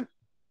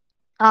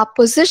 our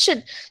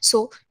position?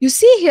 So you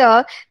see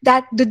here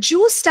that the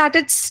Jews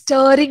started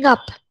stirring up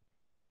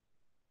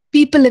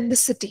people in the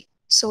city.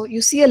 So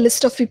you see a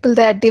list of people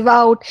there: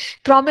 devout,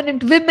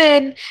 prominent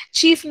women,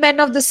 chief men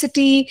of the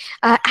city,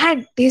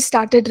 and they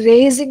started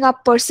raising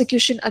up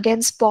persecution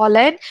against Paul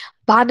and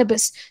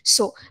Barnabas.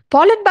 So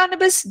Paul and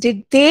Barnabas,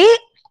 did they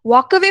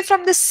walk away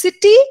from the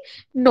city?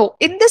 No.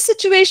 In this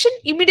situation,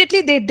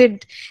 immediately they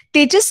didn't.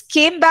 They just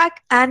came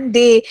back and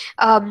they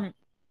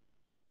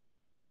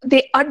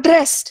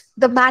addressed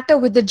the matter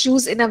with the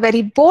Jews in a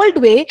very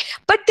bold way,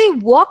 but they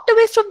walked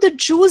away from the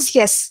Jews,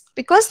 yes,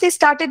 because they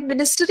started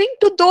ministering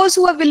to those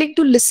who are willing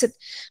to listen.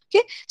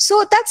 Okay,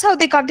 so that's how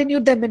they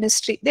continued their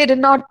ministry. They did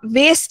not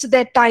waste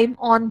their time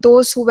on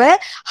those who were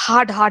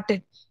hard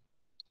hearted.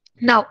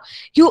 Now,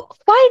 you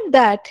find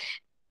that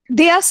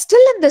they are still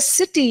in the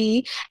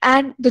city,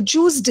 and the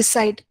Jews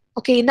decide,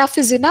 okay, enough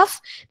is enough.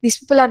 These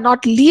people are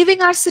not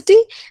leaving our city.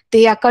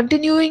 They are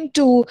continuing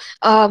to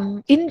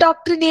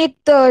indoctrinate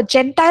the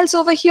Gentiles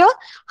over here.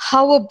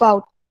 How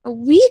about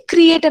we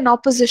create an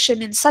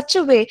opposition in such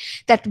a way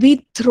that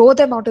we throw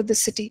them out of the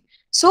city?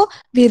 So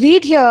we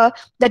read here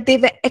that they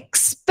were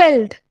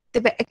expelled.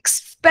 They were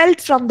expelled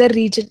from their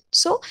region.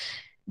 So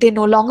they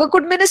no longer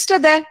could minister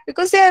there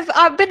because they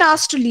have been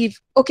asked to leave.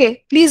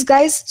 Okay, please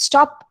guys,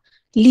 stop,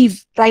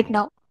 leave right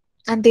now.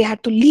 And they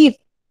had to leave.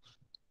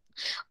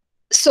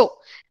 So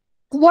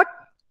what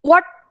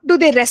what do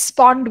they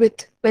respond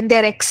with when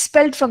they're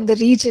expelled from the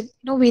region?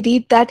 We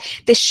read that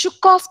they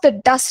shook off the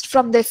dust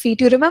from their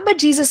feet. You remember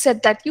Jesus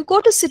said that you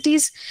go to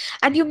cities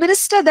and you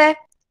minister there.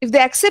 If they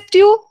accept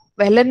you,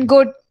 well and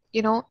good.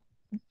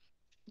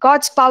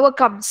 God's power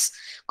comes,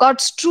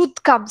 God's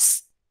truth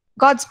comes,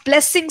 God's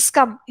blessings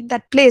come in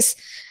that place.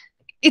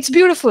 It's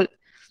beautiful.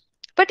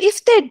 But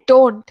if they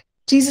don't,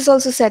 Jesus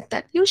also said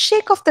that you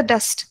shake off the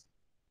dust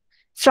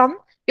from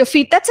your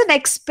feet. That's an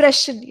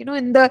expression,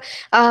 in the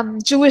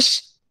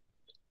Jewish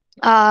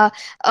uh,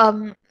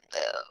 um,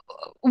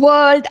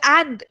 world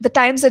and the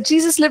times that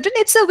Jesus lived in.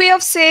 It's a way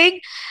of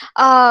saying,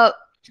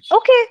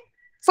 okay,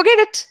 forget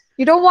it.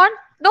 You don't want,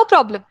 no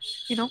problem.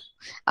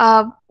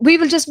 We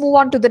will just move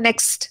on to the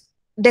next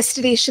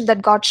destination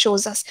that God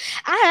shows us.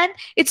 And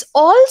it's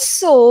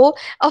also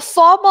a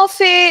form of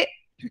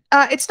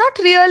it's not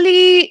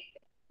really,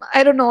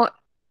 I don't know,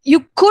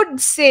 you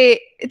could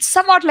say it's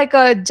somewhat like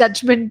a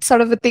judgment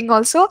sort of a thing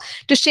also,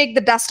 to shake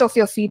the dust off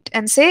your feet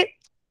and say,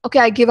 okay,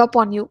 I give up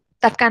on you,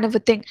 that kind of a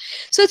thing.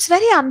 So it's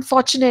very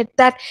unfortunate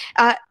that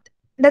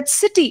that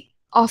city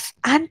of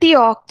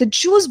Antioch, the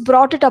Jews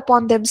brought it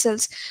upon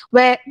themselves,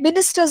 where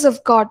ministers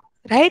of God,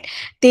 right,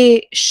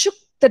 they shook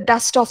the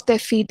dust off their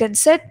feet and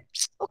said,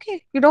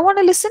 okay, you don't want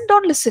to listen,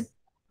 don't listen.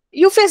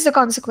 You face the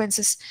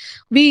consequences.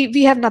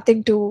 We have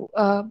nothing to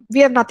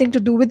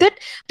do with it.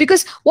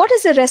 Because what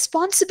is the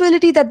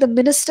responsibility that the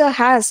minister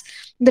has?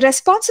 The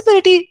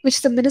responsibility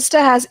which the minister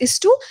has is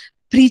to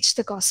preach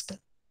the gospel.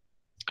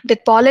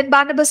 Did Paul and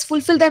Barnabas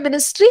fulfill their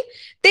ministry?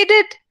 They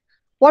did.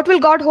 What will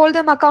God hold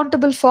them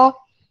accountable for?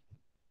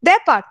 Their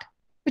part,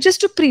 which is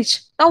to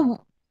preach.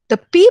 Now, the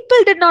people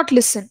did not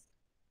listen.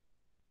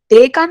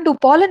 They can't do,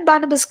 Paul and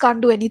Barnabas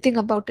can't do anything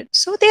about it.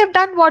 So they have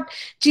done what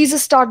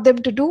Jesus taught them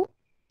to do.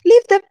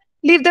 Leave them.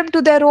 Leave them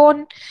to their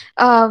own,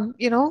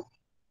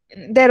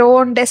 their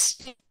own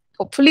destiny.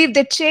 Hopefully, if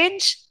they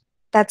change,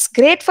 that's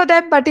great for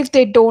them. But if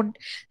they don't,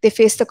 they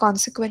face the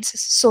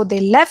consequences. So they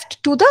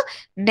left to the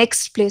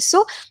next place.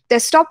 So their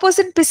stop was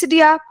in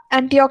Pisidia,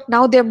 Antioch.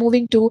 Now they're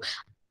moving to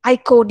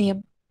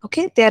Iconium.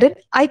 Okay, they're in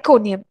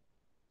Iconium.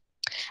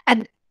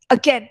 And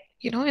again,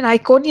 in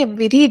Iconium,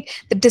 we read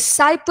the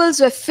disciples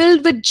were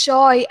filled with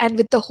joy and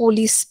with the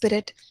Holy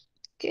Spirit.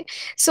 Okay,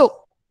 so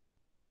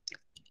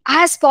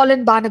as Paul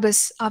and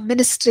Barnabas are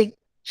ministering,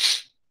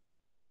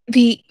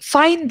 we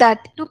find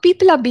that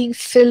people are being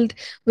filled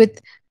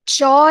with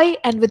joy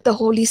and with the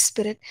Holy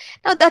Spirit.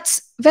 Now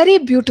that's very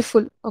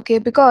beautiful, okay,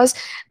 because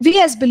we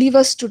as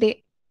believers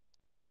today,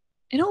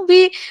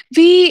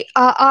 we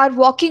are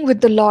walking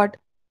with the Lord.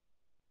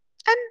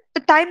 And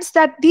the times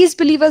that these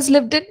believers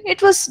lived in,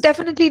 it was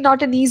definitely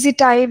not an easy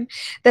time.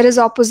 There is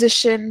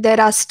opposition, there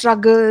are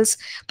struggles.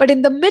 But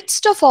in the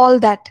midst of all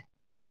that,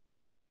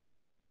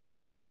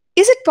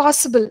 is it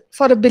possible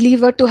for a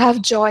believer to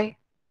have joy?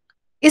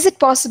 Is it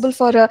possible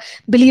for a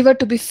believer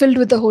to be filled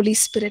with the Holy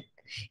Spirit?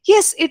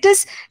 Yes, it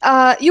is.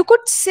 You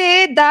could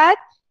say that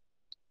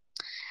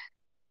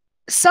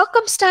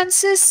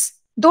circumstances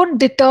don't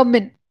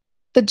determine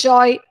the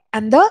joy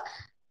and the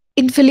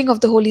infilling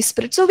of the Holy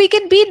Spirit. So we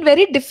can be in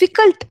very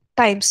difficult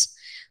times.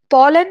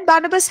 Paul and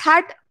Barnabas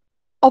had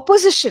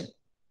opposition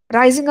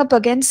rising up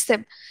against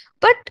them.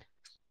 But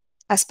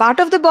as part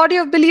of the body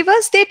of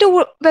believers, they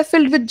too were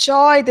filled with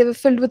joy, they were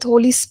filled with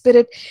Holy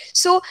Spirit.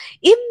 So,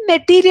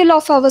 immaterial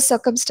of our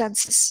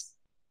circumstances,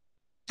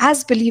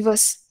 as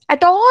believers,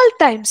 at all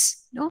times,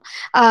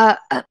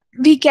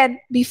 we can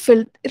be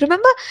filled.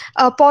 Remember,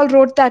 Paul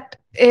wrote that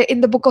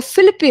in the book of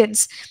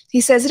Philippians.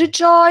 He says,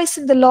 rejoice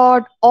in the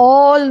Lord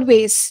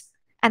always.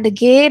 And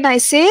again, I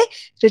say,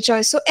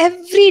 rejoice. So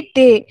every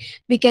day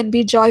we can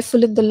be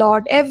joyful in the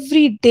Lord.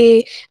 Every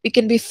day we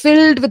can be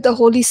filled with the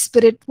Holy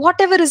Spirit.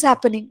 Whatever is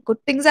happening, good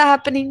things are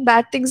happening,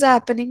 bad things are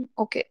happening.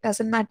 Okay,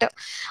 doesn't matter.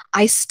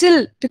 I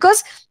still,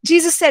 because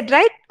Jesus said,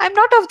 right, I'm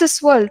not of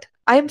this world.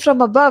 I am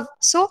from above.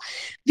 So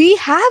we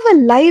have a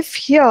life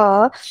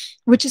here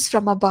which is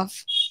from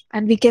above.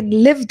 And we can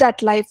live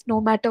that life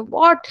no matter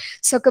what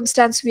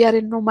circumstance we are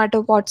in, no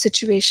matter what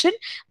situation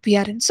we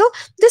are in. So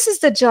this is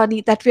the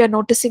journey that we are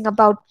noticing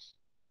about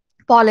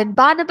Paul and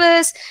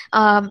Barnabas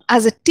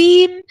as a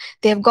team.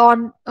 They've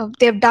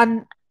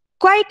done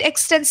quite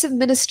extensive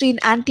ministry in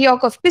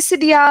Antioch of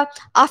Pisidia,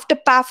 after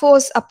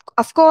Paphos,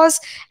 of course,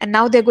 and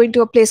now they're going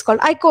to a place called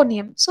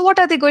Iconium. So what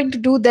are they going to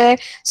do there?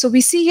 So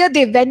we see here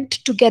they went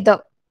together.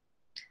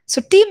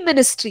 So team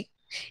ministry.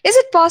 Is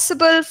it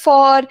possible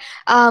for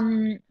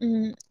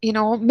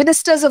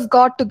ministers of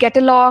God to get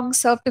along,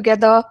 serve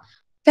together?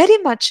 Very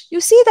much. You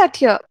see that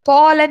here,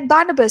 Paul and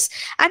Barnabas.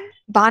 And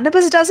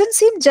Barnabas doesn't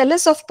seem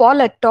jealous of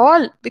Paul at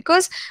all,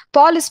 because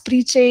Paul is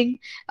preaching,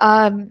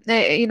 and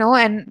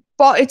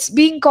Paul, it's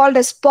being called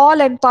as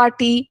Paul and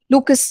party.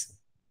 Luke is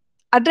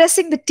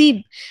addressing the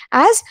team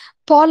as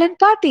Paul and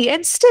party.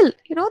 And still,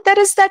 there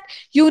is that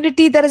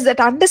unity, there is that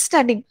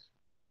understanding.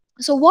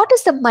 So, what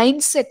is the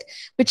mindset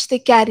which they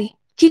carry?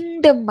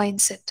 Kingdom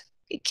mindset.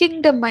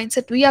 Kingdom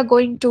mindset. We are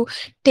going to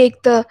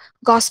take the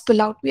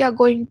gospel out. We are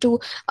going to,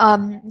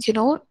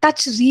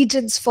 touch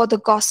regions for the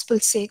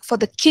gospel's sake, for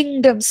the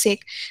kingdom's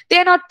sake. They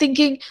are not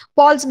thinking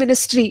Paul's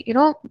ministry,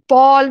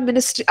 Paul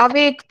ministry,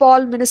 awake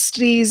Paul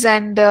ministries,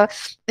 and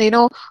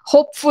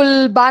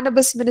hopeful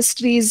Barnabas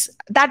ministries.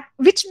 That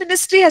which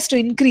ministry has to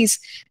increase?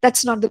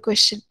 That's not the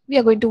question. We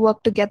are going to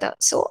work together.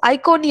 So,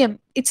 Iconium.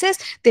 It says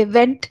they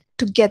went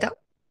together.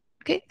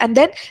 Okay, and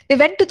then they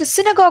went to the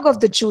synagogue of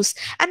the Jews,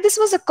 and this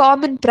was a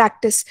common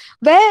practice.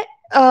 Where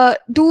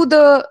do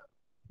the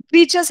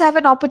preachers have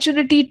an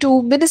opportunity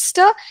to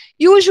minister?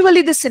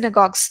 Usually the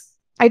synagogues.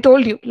 I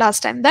told you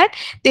last time that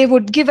they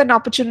would give an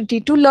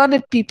opportunity to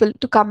learned people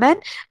to come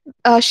and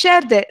share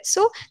there.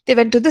 So they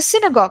went to the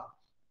synagogue,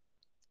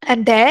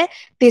 and there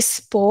they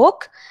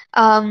spoke,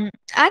 and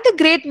a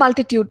great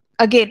multitude,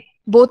 again,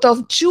 both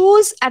of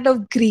Jews and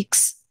of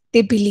Greeks,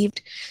 they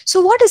believed.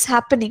 So what is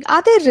happening?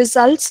 Are there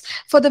results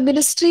for the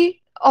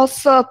ministry of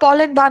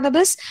Paul and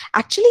Barnabas?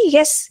 Actually,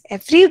 yes,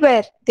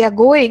 everywhere they are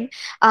going,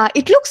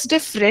 it looks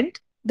different.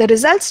 The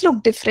results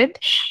look different,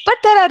 but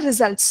there are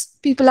results.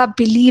 People are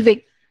believing.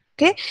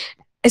 Okay,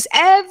 is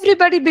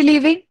everybody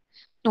believing?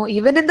 No,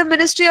 even in the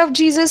ministry of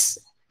Jesus,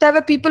 there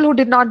were people who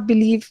did not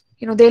believe.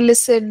 They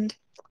listened,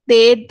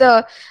 they ate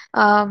the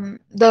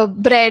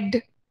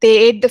bread, they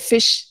ate the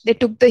fish, they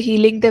took the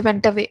healing, they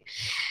went away.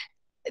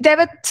 There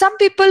were some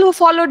people who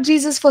followed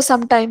Jesus for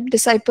some time,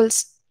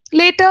 disciples.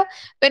 Later,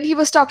 when he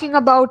was talking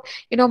about,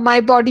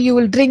 my body, you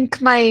will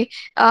drink my,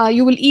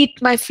 you will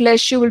eat my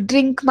flesh, you will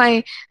drink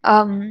my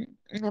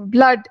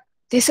blood.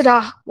 They said,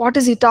 what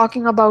is he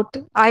talking about?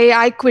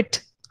 I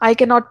quit. I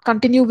cannot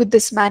continue with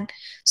this man.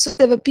 So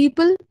there were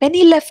people, when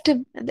he left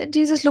him, and then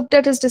Jesus looked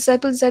at his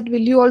disciples and said, will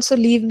you also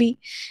leave me?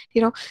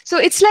 So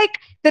it's like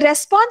the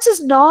response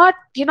is not,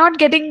 you're not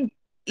getting,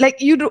 like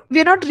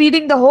we're not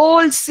reading the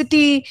whole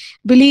city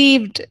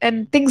believed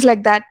and things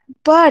like that.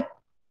 But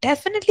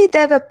definitely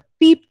there were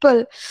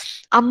people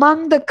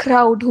among the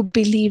crowd who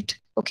believed.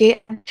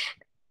 Okay. And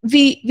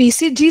we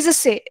see Jesus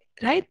say,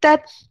 right,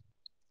 that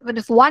when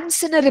if one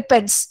sinner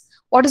repents,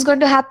 what is going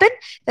to happen?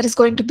 There is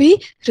going to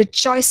be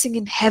rejoicing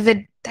in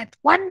heaven that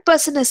one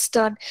person has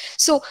turned.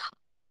 So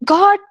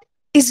God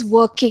is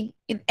working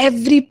in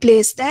every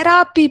place. There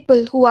are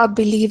people who are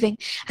believing.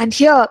 And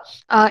here,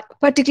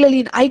 particularly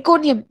in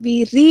Iconium,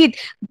 we read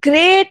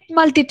great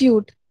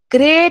multitude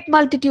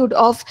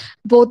of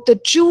both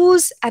the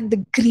Jews and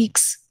the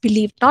Greeks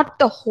believed. Not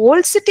the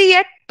whole city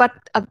yet, but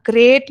a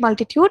great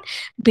multitude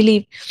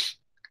believed.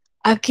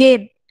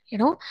 Again,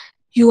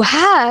 you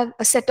have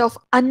a set of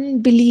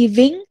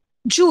unbelieving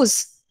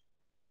Jews.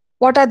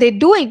 What are they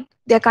doing?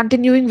 They are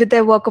continuing with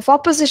their work of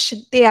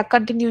opposition. They are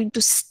continuing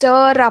to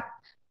stir up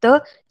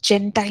the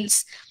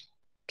Gentiles.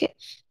 Okay.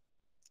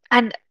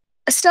 And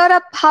stir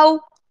up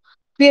how?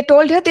 We are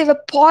told here they were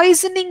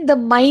poisoning the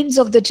minds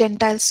of the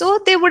Gentiles. So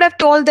they would have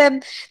told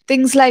them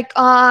things like,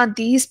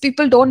 these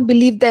people don't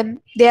believe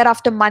them. They are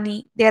after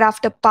money. They are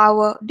after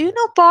power. Do you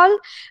know Paul?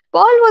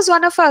 Paul was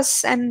one of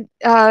us, and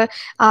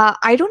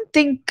I don't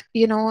think,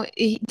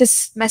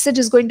 this message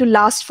is going to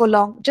last for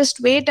long. Just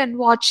wait and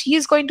watch. He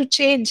is going to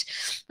change.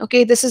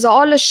 Okay, this is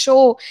all a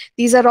show.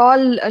 These are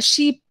all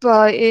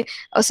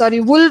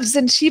wolves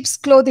in sheep's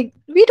clothing.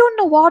 We don't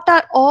know what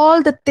are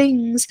all the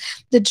things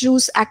the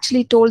Jews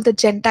actually told the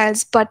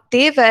Gentiles, but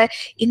they were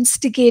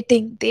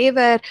instigating, they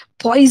were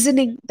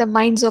poisoning the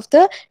minds of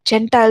the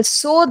Gentiles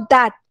so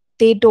that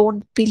they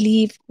don't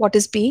believe what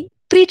is being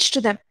preached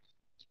to them.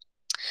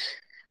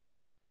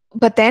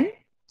 But then,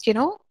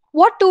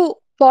 what do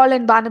Paul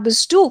and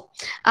Barnabas do?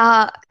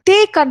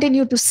 They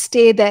continue to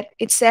stay there.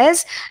 It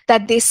says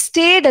that they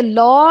stayed a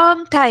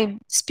long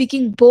time,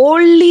 speaking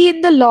boldly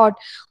in the Lord,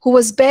 who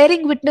was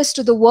bearing witness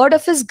to the word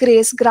of his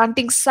grace,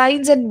 granting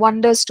signs and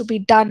wonders to be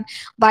done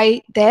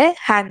by their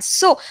hands.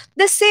 So,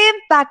 the same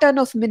pattern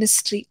of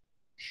ministry.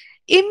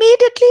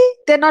 Immediately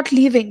they're not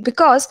leaving,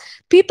 because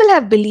people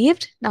have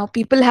believed. Now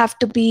people have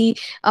to be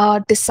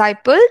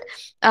discipled,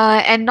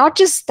 and not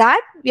just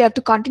that, we have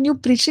to continue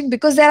preaching,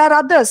 because there are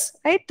others,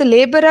 right? The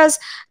laborers,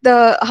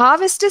 the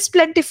harvest is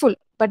plentiful,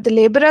 but the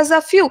laborers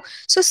are few.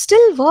 So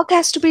still work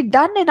has to be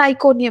done in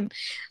Iconium.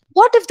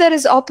 What if there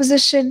is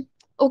opposition?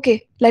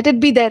 Okay, let it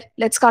be there.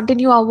 Let's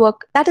continue our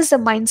work. That is the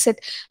mindset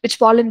which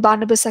Paul and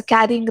Barnabas are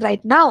carrying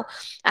right now.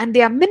 And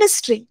they are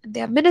ministering. They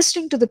are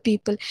ministering to the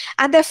people.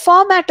 And their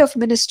format of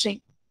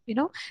ministering,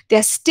 they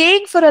are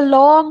staying for a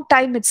long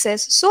time, it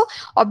says. So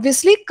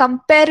obviously,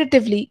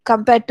 comparatively,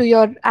 compared to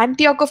your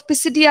Antioch of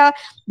Pisidia,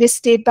 they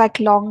stayed back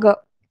longer,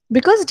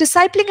 because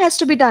discipling has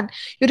to be done.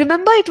 You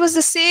remember, it was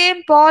the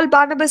same Paul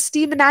Barnabas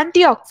team in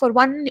Antioch for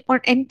one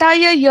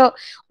entire year.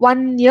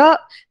 1 year,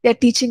 they're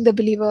teaching the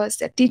believers.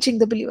 They're teaching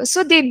the believers.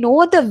 So they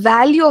know the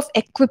value of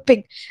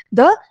equipping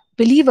the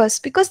believers,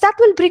 because that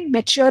will bring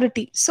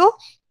maturity. So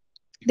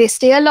they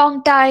stay a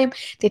long time.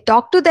 They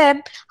talk to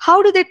them.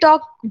 How do they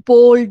talk?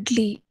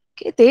 Boldly.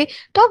 Okay, they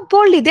talk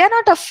boldly. They are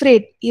not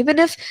afraid. Even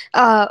if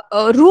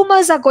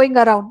rumors are going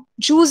around,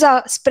 Jews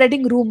are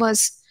spreading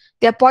rumors.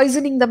 They are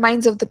poisoning the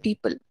minds of the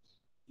people.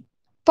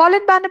 Paul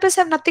and Barnabas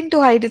have nothing to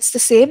hide. It's the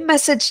same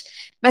message.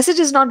 Message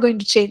is not going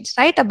to change,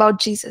 right? About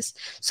Jesus.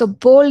 So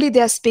boldly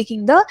they are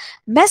speaking the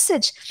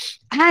message.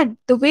 And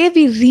the way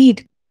we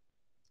read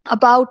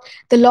about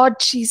the Lord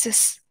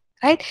Jesus,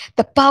 right?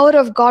 The power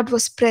of God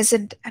was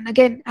present. And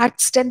again,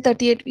 Acts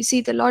 10:38, we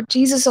see the Lord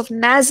Jesus of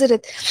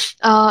Nazareth.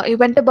 He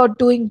went about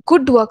doing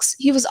good works.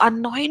 He was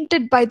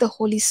anointed by the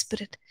Holy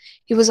Spirit.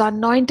 He was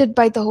anointed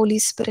by the Holy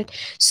Spirit.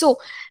 So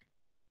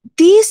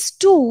these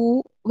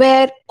two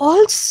were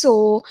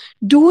also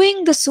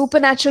doing the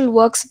supernatural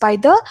works by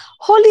the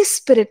Holy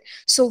Spirit.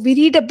 So we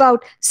read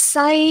about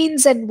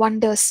signs and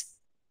wonders,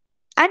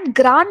 and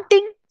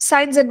granting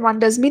signs and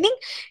wonders, meaning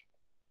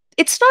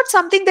it's not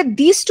something that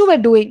these two were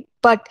doing,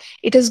 but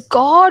it is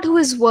God who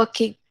is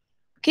working,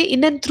 okay,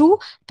 in and through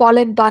Paul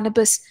and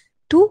Barnabas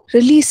to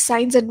release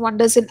signs and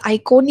wonders in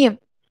Iconium.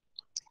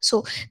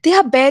 So they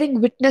are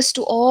bearing witness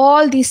to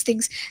all these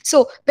things.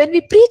 So when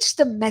we preach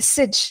the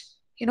message,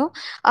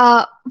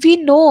 we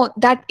know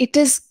that it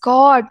is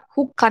God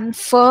who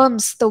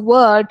confirms the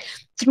word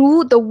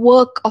through the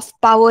work of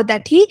power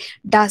that he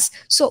does.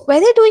 So were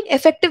they doing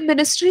effective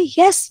ministry?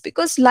 Yes,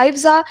 because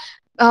lives are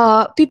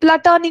people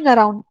are turning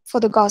around for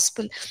the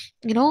gospel.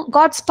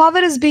 God's power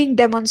is being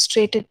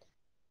demonstrated.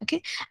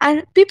 Okay,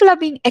 and people are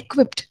being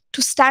equipped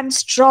to stand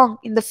strong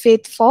in the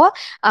faith for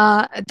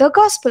the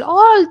gospel.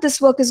 All this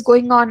work is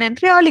going on,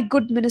 and really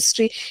good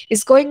ministry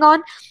is going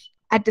on.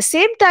 At the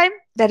same time,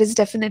 there is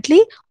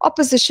definitely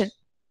opposition.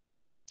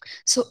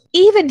 So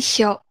even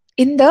here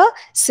in the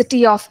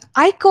city of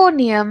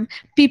Iconium,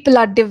 people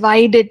are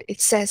divided,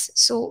 it says.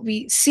 So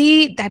we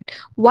see that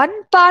one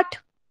part,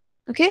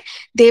 okay,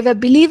 they were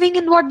believing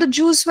in what the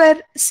Jews were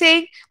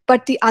saying,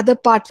 but the other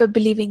part were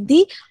believing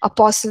the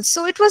apostles.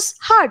 So it was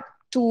hard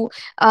to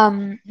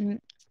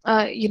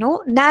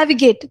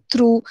navigate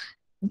through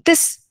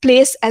this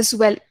place as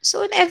well.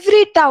 So in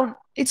every town,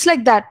 it's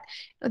like that.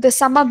 The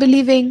some are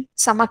believing,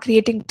 some are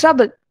creating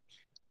trouble.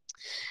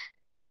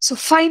 So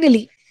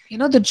finally,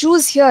 the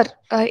Jews here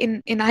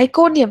in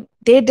Iconium,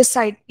 they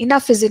decide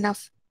enough is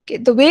enough. Okay,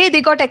 the way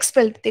they got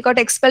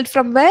expelled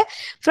from where?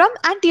 From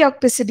Antioch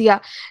Pisidia.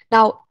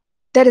 Now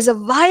there is a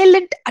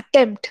violent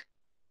attempt,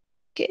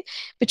 okay,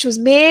 which was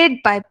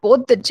made by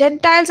both the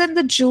Gentiles and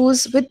the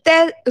Jews with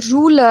their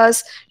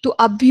rulers to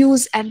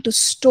abuse and to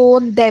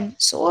stone them.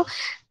 So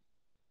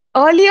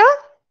earlier,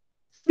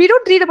 we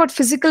don't read about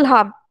physical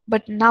harm,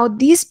 but now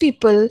these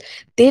people,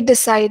 they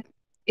decide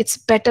it's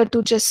better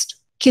to just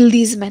kill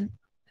these men,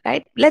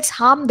 right? Let's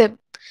harm them.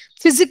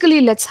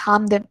 Physically, let's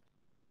harm them.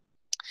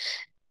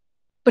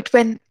 But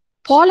when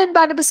Paul and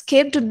Barnabas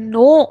came to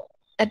know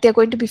that they're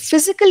going to be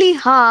physically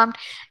harmed,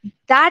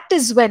 that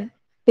is when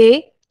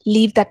they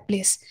leave that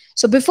place.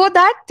 So before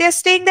that, they're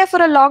staying there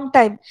for a long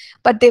time,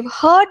 but they've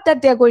heard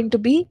that they're going to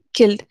be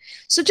killed.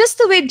 So just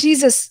the way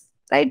Jesus,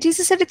 right?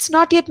 Jesus said, it's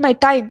not yet my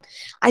time.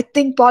 I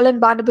think Paul and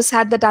Barnabas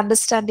had that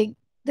understanding.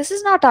 This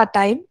is not our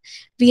time.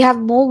 We have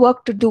more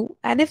work to do.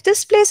 And if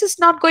this place is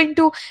not going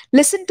to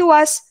listen to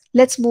us,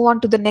 Let's move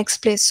on to the next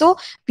place. So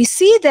we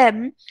see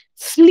them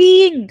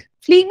fleeing.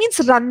 Fleeing means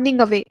running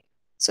away.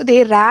 So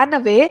they ran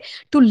away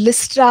to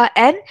Lystra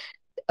and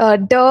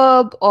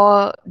Derb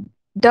or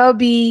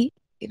Derby,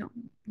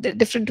 the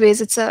different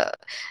ways it's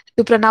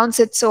to pronounce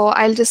it. So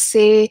I'll just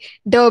say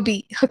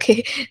Derby.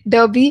 Okay,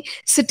 Derby,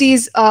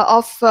 cities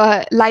of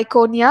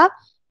Lycaonia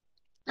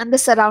and the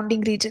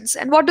surrounding regions.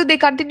 And what do they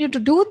continue to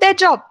do? Their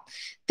job.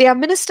 They are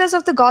ministers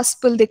of the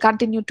gospel. They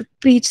continue to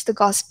preach the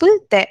gospel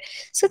there.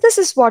 So this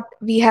is what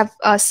we have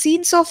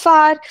seen so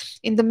far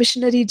in the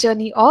missionary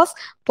journey of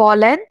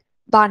Paul and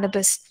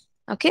Barnabas.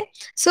 Okay,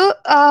 so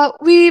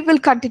we will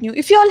continue.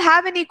 If you all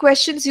have any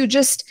questions, you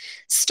just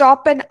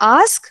stop and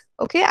ask.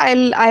 Okay,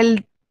 I'll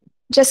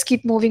just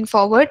keep moving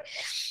forward.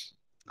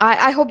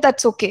 I hope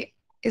that's okay.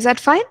 Is that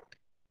fine?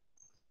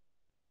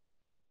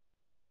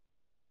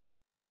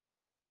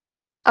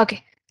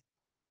 Okay.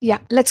 Yeah,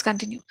 let's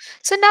continue.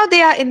 So now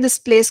they are in this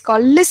place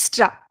called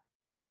Lystra.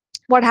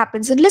 What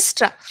happens in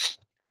Lystra?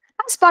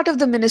 As part of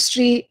the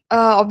ministry,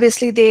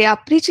 obviously they are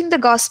preaching the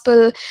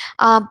gospel,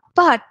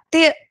 but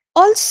they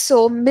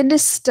also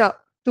minister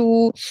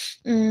to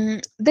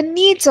the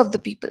needs of the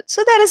people.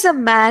 So there is a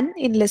man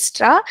in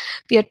Lystra,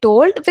 we are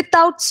told,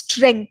 without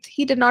strength.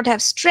 He did not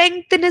have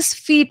strength in his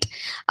feet.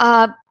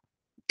 Uh,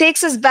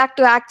 Takes us back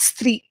to Acts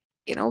 3,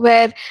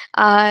 where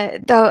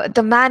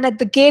the man at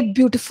the gate,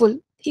 beautiful,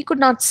 he could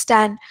not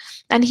stand,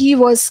 and he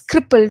was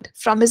crippled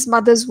from his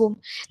mother's womb.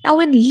 Now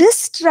in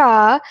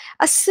Lystra,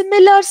 a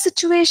similar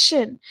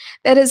situation.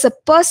 There is a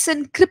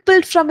person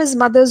crippled from his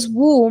mother's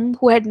womb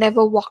who had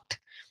never walked.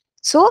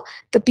 So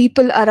the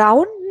people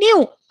around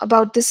knew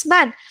about this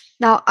man.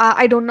 Now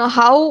I don't know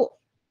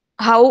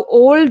how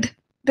old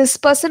this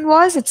person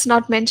was. It's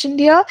not mentioned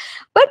here,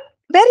 but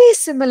very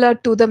similar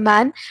to the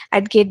man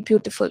at Gate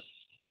Beautiful.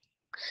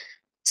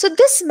 So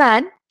this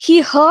man, he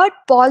heard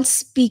Paul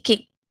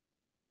speaking.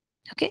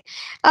 Okay,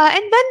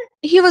 and when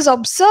he was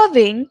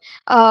observing,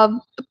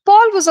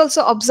 Paul was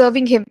also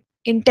observing him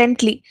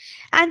intently,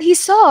 and he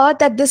saw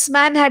that this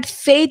man had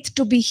faith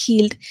to be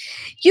healed.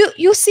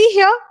 You see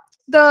here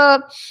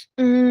the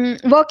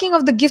working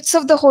of the gifts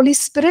of the Holy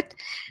Spirit.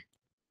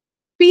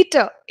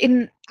 Peter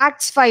in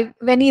Acts 5,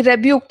 when he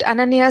rebuked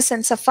Ananias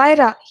and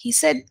Sapphira, he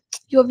said,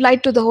 "You have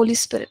lied to the Holy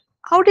Spirit."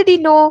 How did he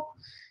know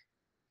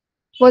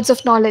words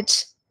of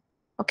knowledge?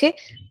 Okay,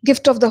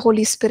 gift of the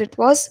Holy Spirit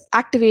was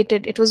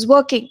activated. It was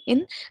working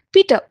in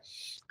Peter.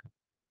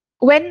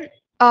 When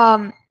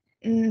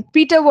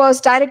Peter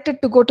was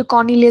directed to go to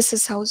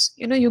Cornelius's house,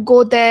 you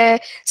go there,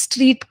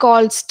 street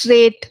called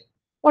straight.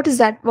 What is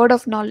that? Word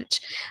of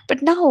knowledge.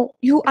 But now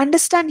you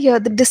understand here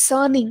the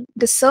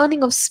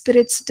discerning of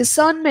spirits,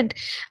 discernment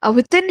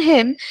within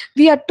him.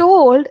 We are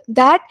told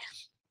that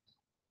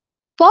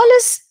Paul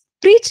is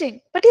preaching,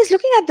 but he's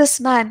looking at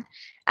this man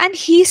and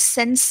he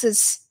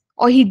senses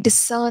or he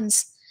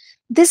discerns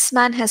this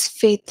man has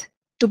faith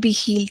to be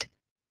healed.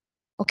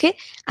 Okay,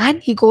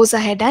 and he goes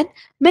ahead and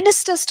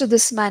ministers to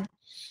this man.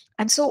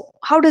 And so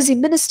how does he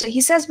minister?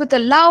 He says with a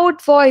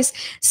loud voice,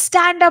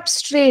 "Stand up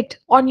straight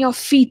on your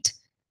feet."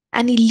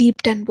 And he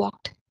leaped and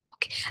walked.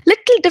 Okay,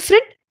 little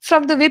different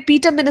from the way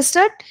Peter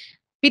ministered.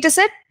 Peter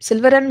said,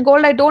 "Silver and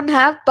gold I don't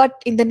have,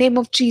 but in the name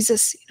of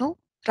Jesus,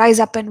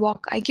 rise up and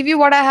walk. I give you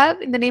what I have.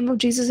 In the name of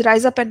Jesus,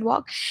 rise up and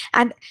walk."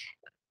 And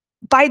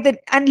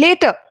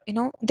later,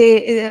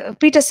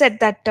 Peter said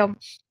that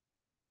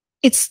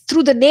it's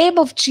through the name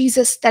of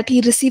Jesus that he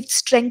received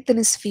strength in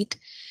his feet.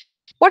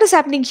 What is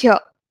happening here?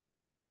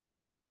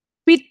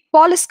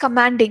 Paul is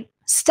commanding,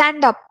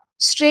 "Stand up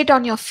straight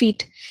on your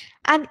feet."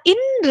 And in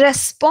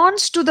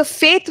response to the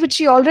faith which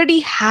he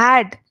already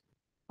had,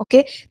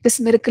 okay, this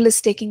miracle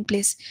is taking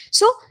place.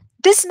 So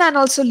this man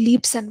also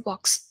leaps and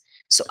walks.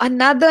 So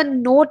another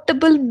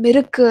notable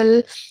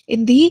miracle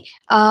in the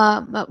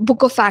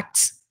book of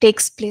Acts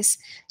takes place.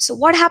 So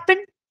what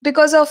happened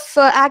because of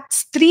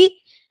Acts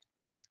 3?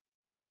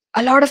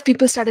 A lot of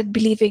people started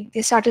believing,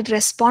 they started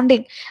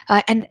responding,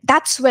 and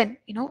that's when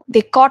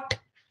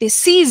they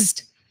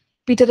seized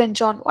Peter and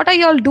John. "What are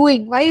you all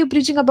doing? Why are you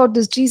preaching about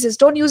this Jesus?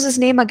 Don't use his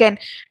name again.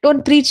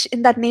 Don't preach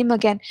in that name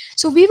again."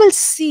 So we will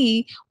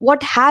see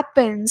what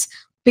happens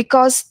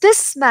because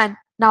this man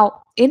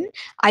now in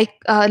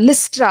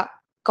Lystra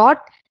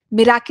got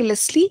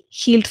miraculously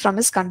healed from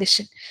his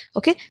condition.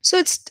 Okay, so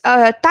it's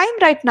time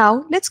right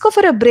now. Let's go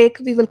for a break.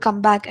 We will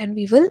come back and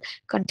we will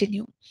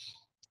continue.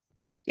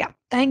 Yeah,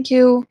 thank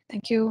you.